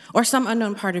brain or some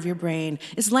unknown part of your brain.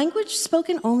 Is language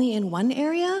spoken only in one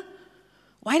area?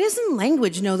 Why doesn't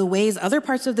language know the ways other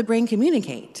parts of the brain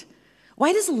communicate?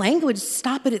 Why does language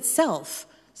stop at itself?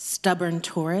 Stubborn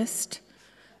tourist.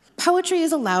 Poetry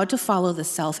is allowed to follow the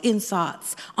self in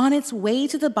thoughts, on its way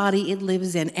to the body it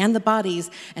lives in and the bodies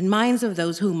and minds of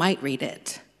those who might read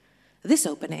it. This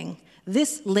opening,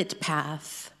 this lit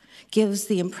path, gives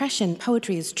the impression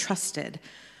poetry is trusted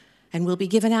and will be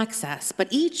given access, but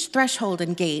each threshold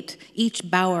and gate, each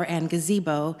bower and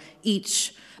gazebo,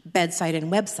 each bedside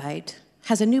and website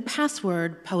has a new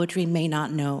password poetry may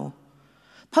not know.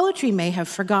 Poetry may have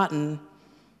forgotten.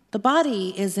 The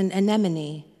body is an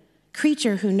anemone,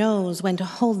 creature who knows when to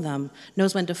hold them,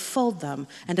 knows when to fold them,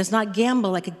 and does not gamble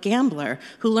like a gambler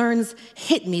who learns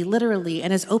hit me literally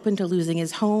and is open to losing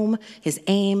his home, his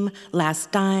aim,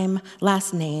 last dime,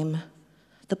 last name.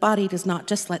 The body does not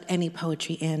just let any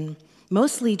poetry in,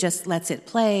 mostly just lets it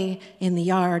play in the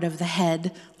yard of the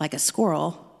head like a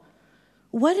squirrel.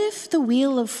 What if the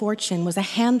wheel of fortune was a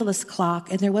handless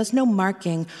clock and there was no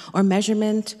marking or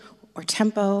measurement or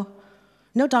tempo?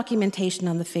 No documentation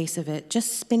on the face of it,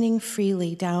 just spinning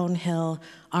freely downhill,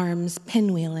 arms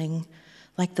pinwheeling,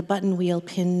 like the button wheel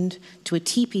pinned to a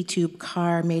teepee tube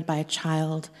car made by a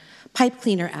child, pipe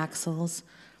cleaner axles.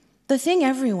 The thing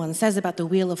everyone says about the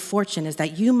Wheel of Fortune is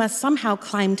that you must somehow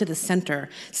climb to the center,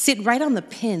 sit right on the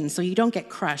pin so you don't get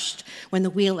crushed when the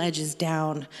wheel edges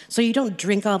down, so you don't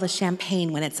drink all the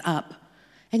champagne when it's up.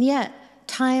 And yet,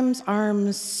 time's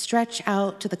arms stretch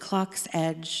out to the clock's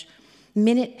edge,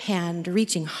 minute hand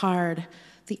reaching hard,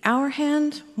 the hour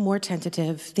hand more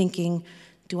tentative, thinking,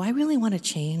 do I really want to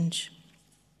change?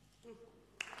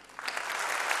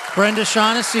 Brenda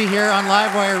Shaughnessy here on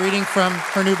Livewire reading from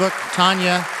her new book,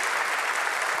 Tanya.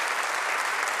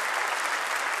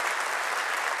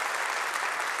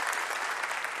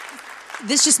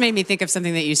 This just made me think of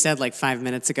something that you said like 5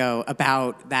 minutes ago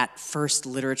about that first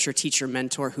literature teacher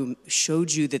mentor who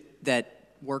showed you that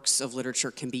works of literature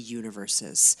can be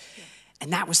universes. Yeah.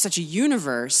 And that was such a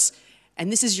universe.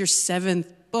 And this is your 7th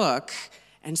book.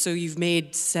 And so you've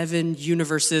made 7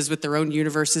 universes with their own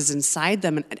universes inside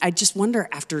them. And I just wonder,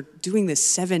 after doing this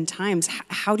 7 times,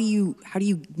 how do you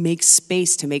make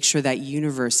space to make sure that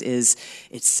universe is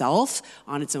itself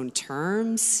on its own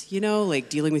terms, like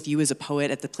dealing with you as a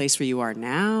poet at the place where you are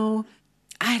now?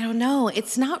 I don't know.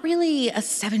 It's not really a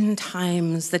 7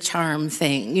 times the charm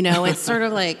thing. It's sort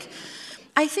of like,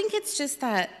 I think it's just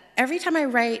that every time I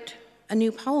write a new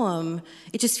poem,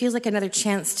 it just feels like another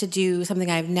chance to do something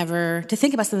to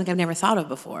think about something I've never thought of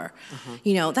before.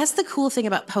 Uh-huh. That's the cool thing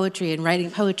about poetry and writing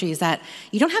poetry is that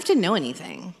you don't have to know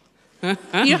anything. You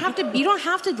don't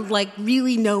have to like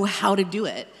really know how to do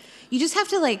it. You just have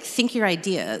to like think your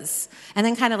ideas and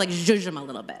then kind of like zhuzh them a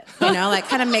little bit, like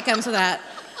kind of make them so that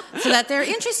they're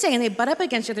interesting and they butt up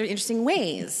against each other in interesting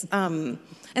ways. And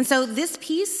so this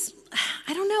piece,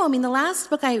 I don't know. I mean, the last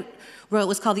book I wrote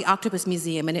was called The Octopus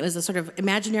Museum, and it was a sort of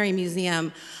imaginary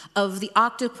museum of the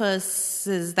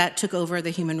octopuses that took over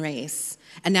the human race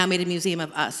and now made a museum of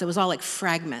us. It was all like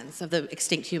fragments of the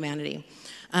extinct humanity.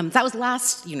 That was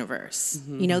last universe.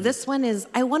 Mm-hmm. This one is,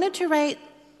 I wanted to write,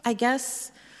 I guess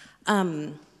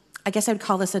I'd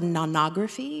call this a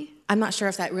nonography. I'm not sure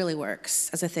if that really works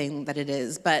as a thing that it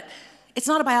is, but it's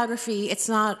not a biography. It's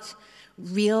not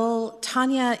real.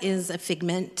 Tanya is a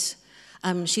figment.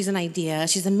 She's an idea,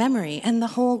 she's a memory. And the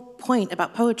whole point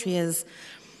about poetry is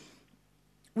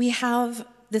we have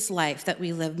this life that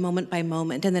we live moment by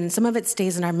moment, and then some of it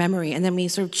stays in our memory, and then we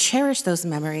sort of cherish those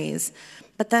memories.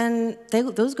 But then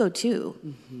those go too.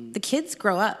 Mm-hmm. The kids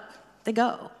grow up, they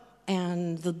go,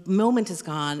 and the moment is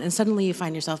gone, and suddenly you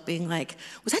find yourself being like,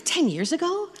 was that 10 years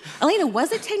ago? Elena,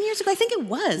 was it 10 years ago? I think it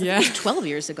was. Yeah. It was 12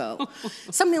 years ago.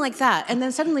 Something like that. And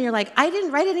then suddenly you're like, I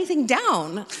didn't write anything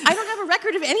down. I don't have a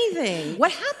record of anything.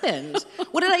 What happened?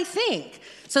 What did I think?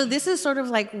 So this is sort of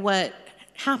like what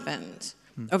happened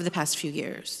over the past few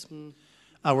years.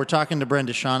 We're talking to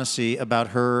Brenda Shaughnessy about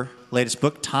her latest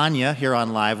book, Tanya, here on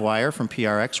Livewire from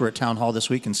PRX. We're at Town Hall this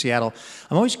week in Seattle.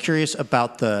 I'm always curious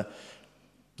about the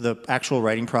actual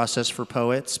writing process for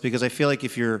poets, because I feel like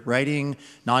if you're writing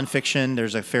nonfiction,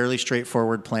 there's a fairly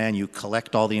straightforward plan. You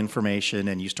collect all the information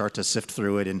and you start to sift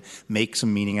through it and make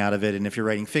some meaning out of it. And if you're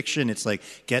writing fiction, it's like,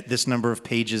 get this number of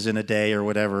pages in a day or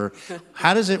whatever.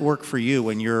 How does it work for you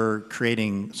when you're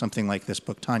creating something like this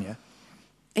book, Tanya?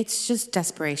 It's just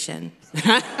desperation.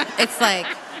 It's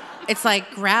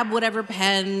like grab whatever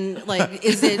pen. Like,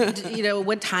 is it,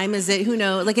 what time is it? Who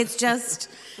knows? Like, it's just,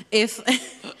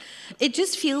 it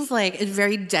just feels like a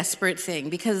very desperate thing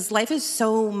because life is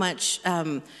so much,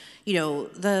 the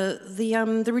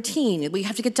routine. We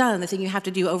have to get done, the thing you have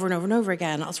to do over and over and over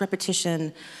again. It's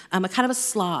repetition, a kind of a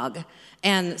slog.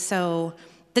 And so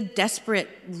the desperate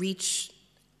reach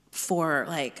for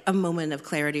like a moment of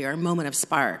clarity or a moment of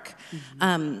spark.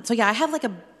 Mm-hmm. I have like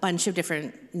a bunch of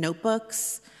different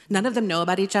notebooks. None of them know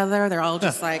about each other. They're all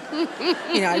just like,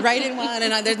 I write in one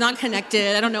and they're not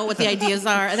connected. I don't know what the ideas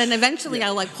are. And then eventually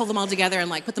I'll like pull them all together and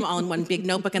like put them all in one big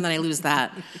notebook and then I lose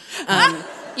that.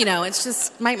 It's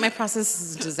just, my process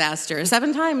is a disaster.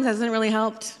 7 times hasn't really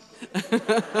helped.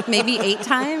 Maybe 8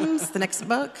 times the next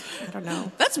book. I don't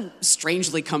know. That's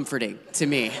strangely comforting to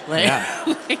me. Maybe.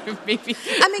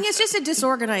 I mean, it's just a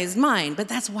disorganized mind, but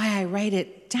that's why I write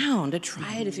it down, to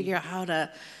try to figure out how to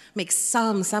make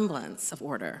some semblance of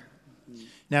order.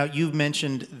 Now, you've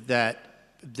mentioned that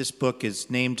this book is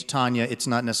named Tanya. It's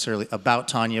not necessarily about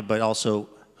Tanya, but also,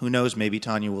 who knows, maybe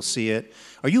Tanya will see it.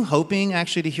 Are you hoping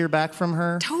actually to hear back from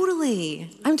her? Totally.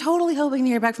 I'm totally hoping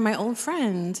to hear back from my old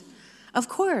friend. Of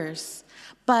course.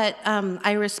 But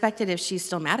I respect it if she's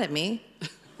still mad at me.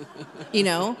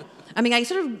 I mean, I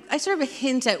sort of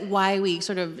hint at why we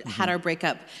sort of had our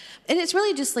breakup. And it's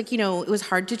really just like, it was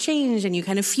hard to change and you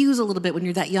kind of fuse a little bit when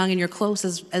you're that young and you're close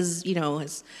as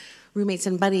roommates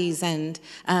and buddies. And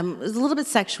it was a little bit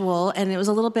sexual and it was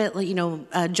a little bit,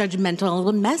 judgmental, a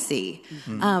little messy.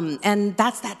 Mm-hmm. And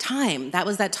that's that time. That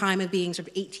was that time of being sort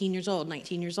of 18 years old,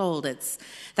 19 years old. It's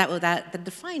that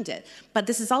defined it. But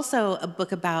this is also a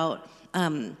book about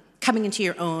coming into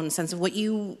your own sense of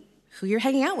who you're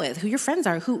hanging out with, who your friends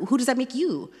are, who does that make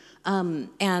you?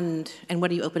 And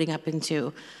what are you opening up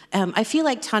into? I feel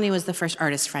like Tanya was the first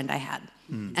artist friend I had.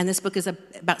 Mm. And this book is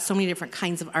about so many different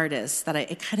kinds of artists that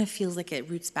it kind of feels like it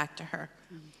roots back to her.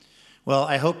 Well,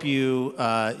 I hope you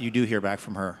do hear back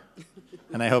from her.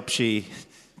 And I hope she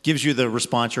gives you the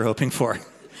response you're hoping for,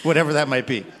 whatever that might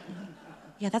be.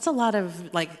 Yeah, that's a lot of,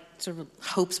 sort of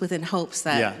hopes within hopes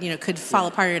that, could fall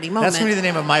apart at any moment. That's going to be the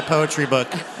name of my poetry book,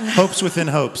 Hopes Within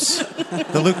Hopes,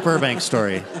 the Luke Burbank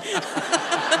story.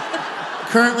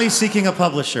 Currently seeking a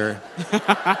publisher.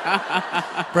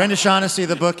 Brenda Shaughnessy,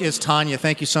 the book is Tanya.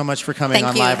 Thank you so much for coming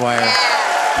on Livewire.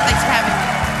 Thanks for having me.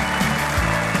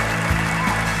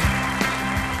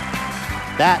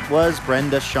 That was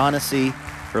Brenda Shaughnessy.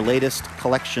 Her latest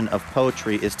collection of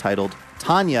poetry is titled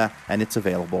Tanya, and it's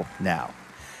available now.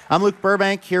 I'm Luke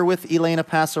Burbank here with Elena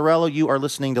Passarello. You are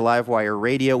listening to Livewire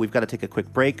Radio. We've got to take a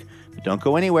quick break, but don't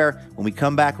go anywhere. When we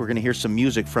come back, we're going to hear some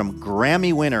music from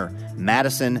Grammy winner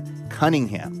Madison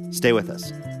Cunningham. Stay with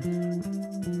us.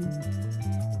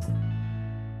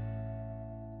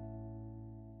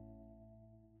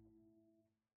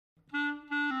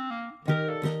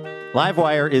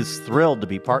 Livewire is thrilled to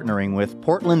be partnering with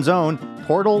Portland's own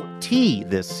Portal Tea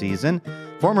this season,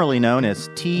 formerly known as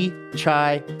Tea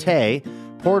Chai Tay.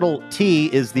 Portal Tea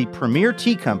is the premier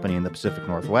tea company in the Pacific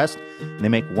Northwest, and they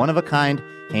make one-of-a-kind,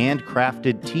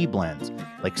 handcrafted tea blends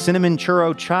like cinnamon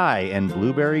churro chai and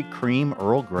blueberry cream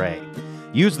Earl Grey.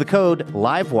 Use the code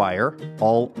LIVEWIRE,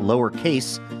 all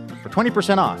lowercase, for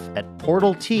 20% off at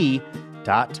portaltea.co.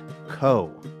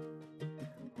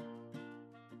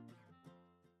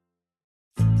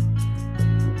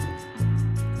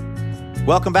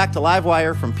 Welcome back to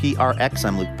Livewire from PRX.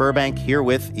 I'm Luke Burbank here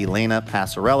with Elena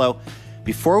Passarello.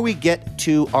 Before we get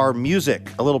to our music,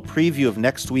 a little preview of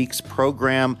next week's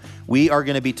program. We are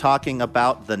going to be talking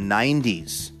about the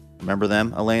 90s. Remember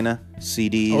them, Elena?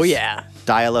 CDs. Oh, yeah.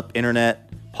 Dial-up internet.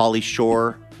 Pauly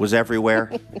Shore was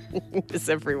everywhere. It was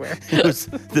everywhere. It was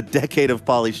the decade of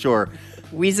Pauly Shore.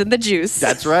 Wheeze in the juice.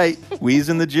 That's right. Wheeze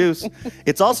in the juice.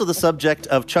 It's also the subject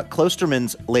of Chuck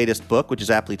Klosterman's latest book, which is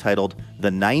aptly titled The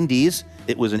 90s.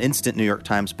 It was an instant New York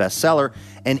Times bestseller.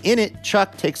 And in it,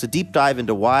 Chuck takes a deep dive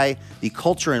into why the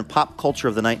culture and pop culture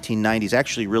of the 1990s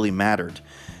actually really mattered.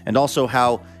 And also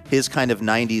how his kind of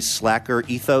 90s slacker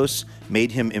ethos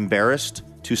made him embarrassed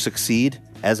to succeed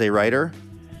as a writer.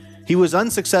 He was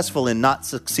unsuccessful in not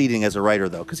succeeding as a writer,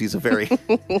 though, because he's a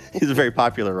very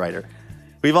popular writer.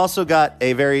 We've also got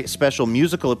a very special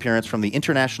musical appearance from the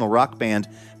international rock band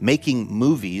Making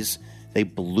Movies. They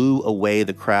blew away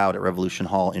the crowd at Revolution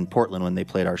Hall in Portland when they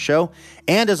played our show.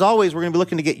 And as always, we're going to be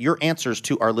looking to get your answers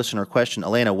to our listener question.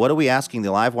 Elena, what are we asking the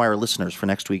Livewire listeners for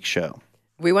next week's show?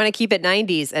 We want to keep it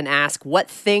 90s and ask, what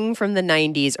thing from the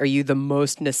 90s are you the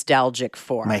most nostalgic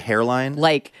for? My hairline?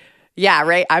 Yeah,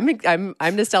 right. I'm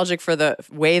nostalgic for the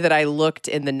way that I looked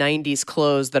in the 90s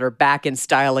clothes that are back in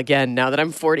style again now that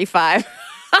I'm 45.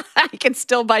 I can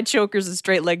still buy chokers and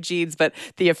straight leg jeans, but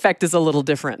the effect is a little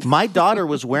different. My daughter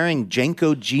was wearing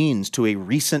Jenko jeans to a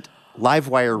recent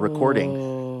Livewire recording.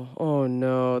 Oh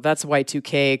no, that's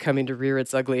Y2K coming to rear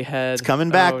its ugly head. It's coming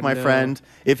back, my friend.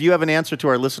 If you have an answer to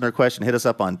our listener question, hit us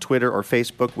up on Twitter or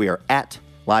Facebook. We are at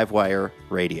Livewire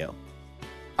Radio.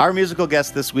 Our musical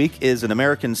guest this week is an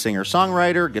American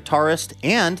singer-songwriter, guitarist,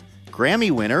 and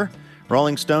Grammy winner.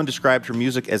 Rolling Stone described her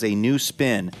music as a new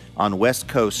spin on West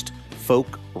Coast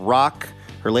folk rock.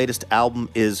 Her latest album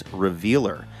is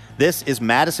Revealer. This is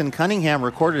Madison Cunningham,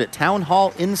 recorded at Town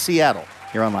Hall in Seattle,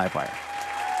 here on Livewire.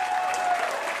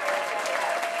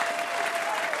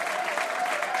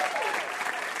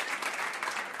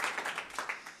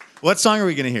 What song are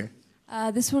we going to hear?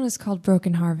 This one is called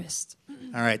Broken Harvest.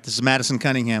 All right, this is Madison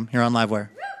Cunningham here on Livewire.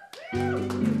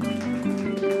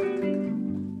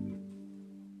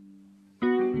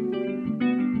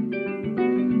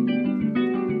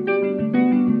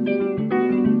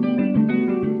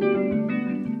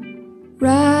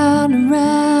 Round and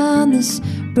round this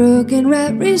broken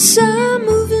rat race, I'm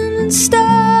moving and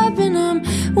stopping. I'm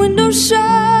window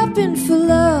shopping for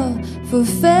love, for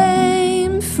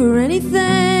fame, for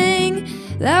anything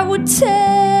that would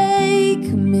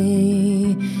take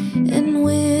me. And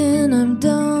when I'm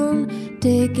done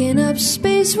taking up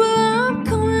space, well, I'm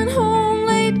coming home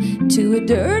late to a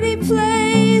dirty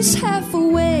place, half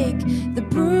awake, the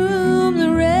broom, the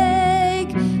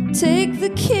rake, take the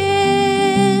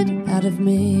kid out of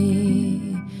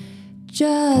me.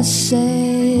 Just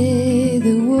say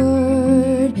the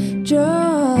word,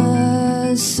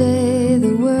 just say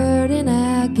the word, and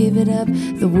I'll give it up,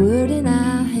 the word, and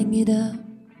I'll hang it up.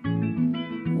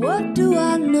 What do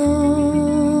I know?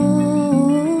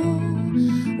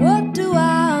 What do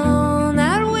I own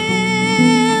that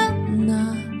will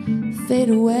not fade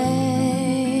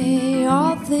away?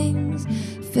 All things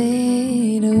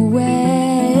fade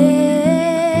away.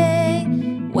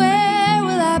 Where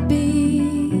will I be?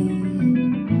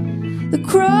 The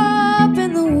crop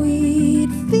and the wheat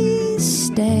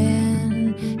feast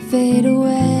and fade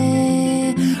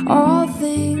away. All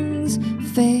things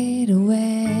fade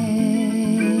away.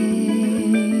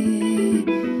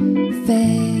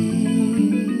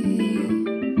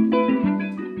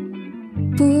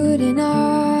 Putting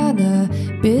on a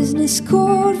business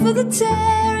code for the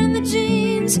tear in the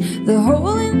jeans, the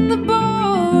hole in the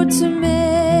boat to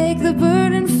make the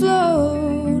burden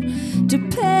float, to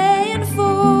pay in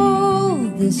full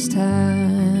this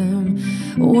time.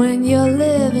 When you're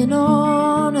living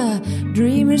on a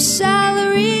dreamer's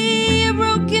salary, a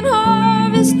broken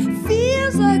harvest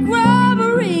feels like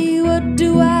robbery. What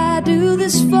do I do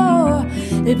this for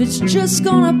if it's just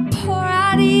gonna pour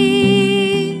out easily?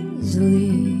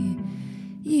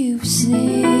 You've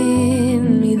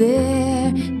seen me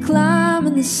there,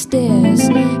 climbing the stairs,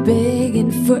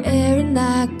 begging for air and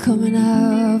not coming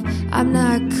up. I'm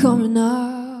not coming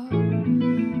up.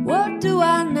 What do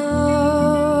I know?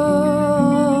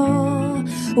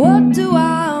 What do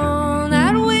I own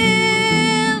that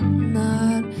will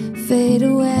not fade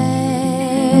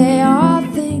away? All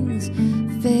things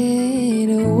fade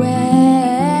away.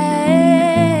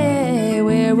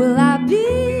 Where will I be?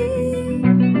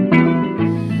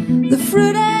 The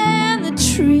fruit and the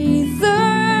tree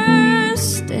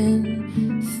thirst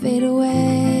and fade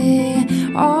away.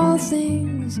 All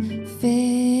things fade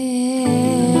away.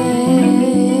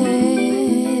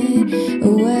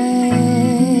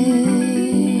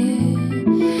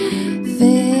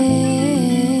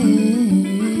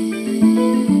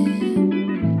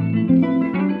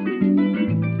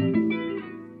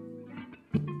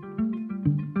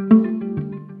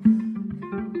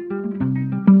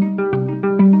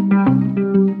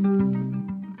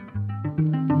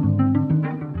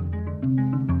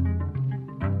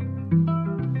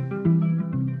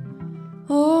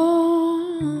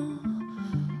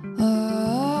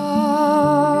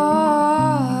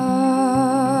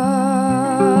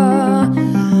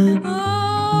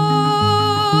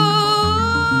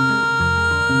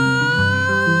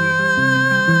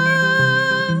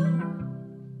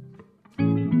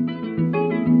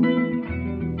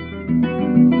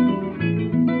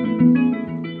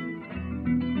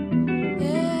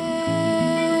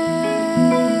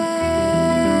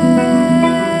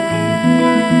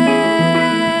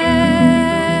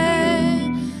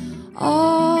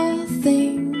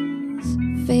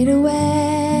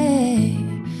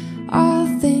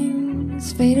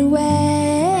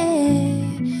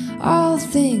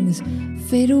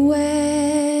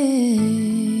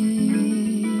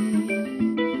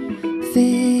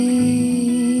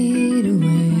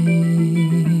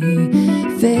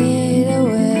 Fade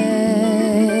away,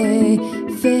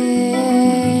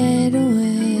 fade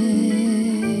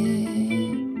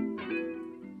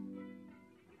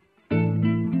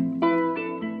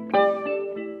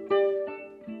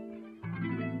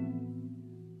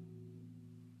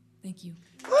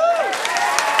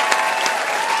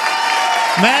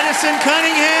Madison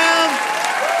Cunningham.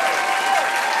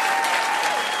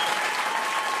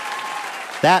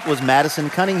 That was Madison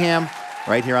Cunningham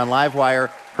right here on Livewire.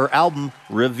 Her album,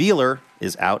 Revealer,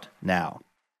 is out now.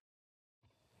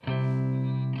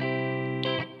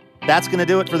 That's going to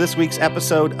do it for this week's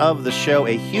episode of the show.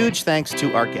 A huge thanks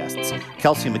to our guests,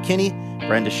 Kelsey McKinney,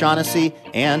 Brenda Shaughnessy,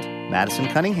 and Madison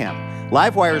Cunningham.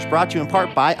 Livewire is brought to you in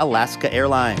part by Alaska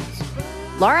Airlines.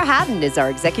 Laura Haddon is our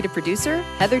executive producer.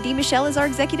 Heather D. Michelle is our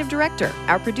executive director.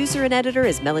 Our producer and editor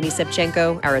is Melanie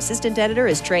Sepchenko. Our assistant editor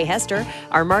is Trey Hester.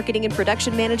 Our marketing and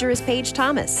production manager is Paige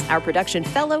Thomas. Our production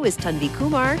fellow is Tanvi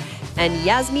Kumar. And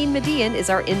Yasmin Median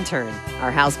is our intern. Our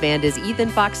house band is Ethan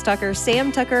Fox Tucker,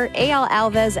 Sam Tucker, Eyal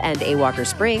Alves, and A. Walker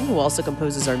Spring, who also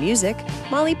composes our music.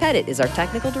 Molly Pettit is our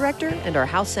technical director, and our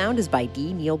house sound is by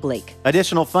D. Neil Blake.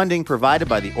 Additional funding provided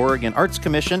by the Oregon Arts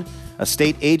Commission, a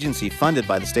state agency funded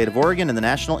by the state of Oregon and the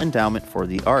National Endowment for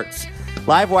the Arts.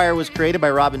 Livewire was created by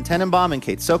Robin Tenenbaum and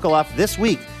Kate Sokoloff. This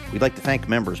week, we'd like to thank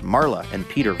members Marla and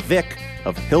Peter Vick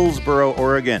of Hillsboro,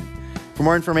 Oregon. For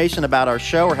more information about our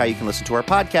show or how you can listen to our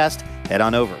podcast, head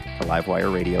on over to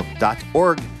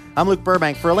livewireradio.org. I'm Luke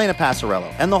Burbank for Elena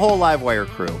Passarello and the whole Livewire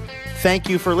crew. Thank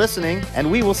you for listening,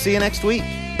 and we will see you next week.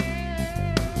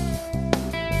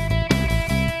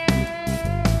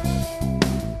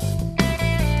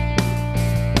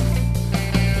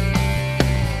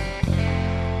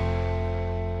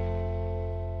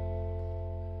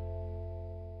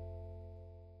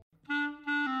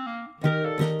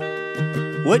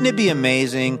 Wouldn't it be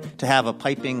amazing to have a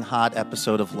piping hot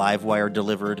episode of Livewire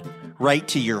delivered right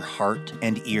to your heart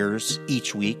and ears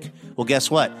each week? Well, guess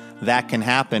what? That can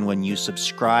happen when you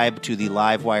subscribe to the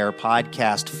Livewire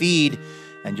podcast feed,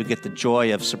 and you'll get the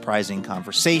joy of surprising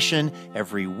conversation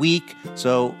every week.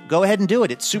 So go ahead and do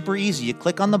it. It's super easy. You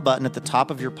click on the button at the top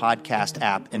of your podcast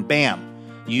app, and bam,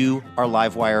 you are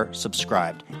Livewire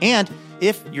subscribed. And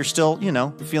if you're still,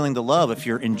 feeling the love, if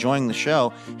you're enjoying the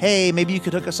show, hey, maybe you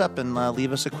could hook us up and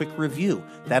leave us a quick review.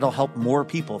 That'll help more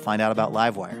people find out about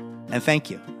Livewire. And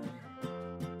thank you.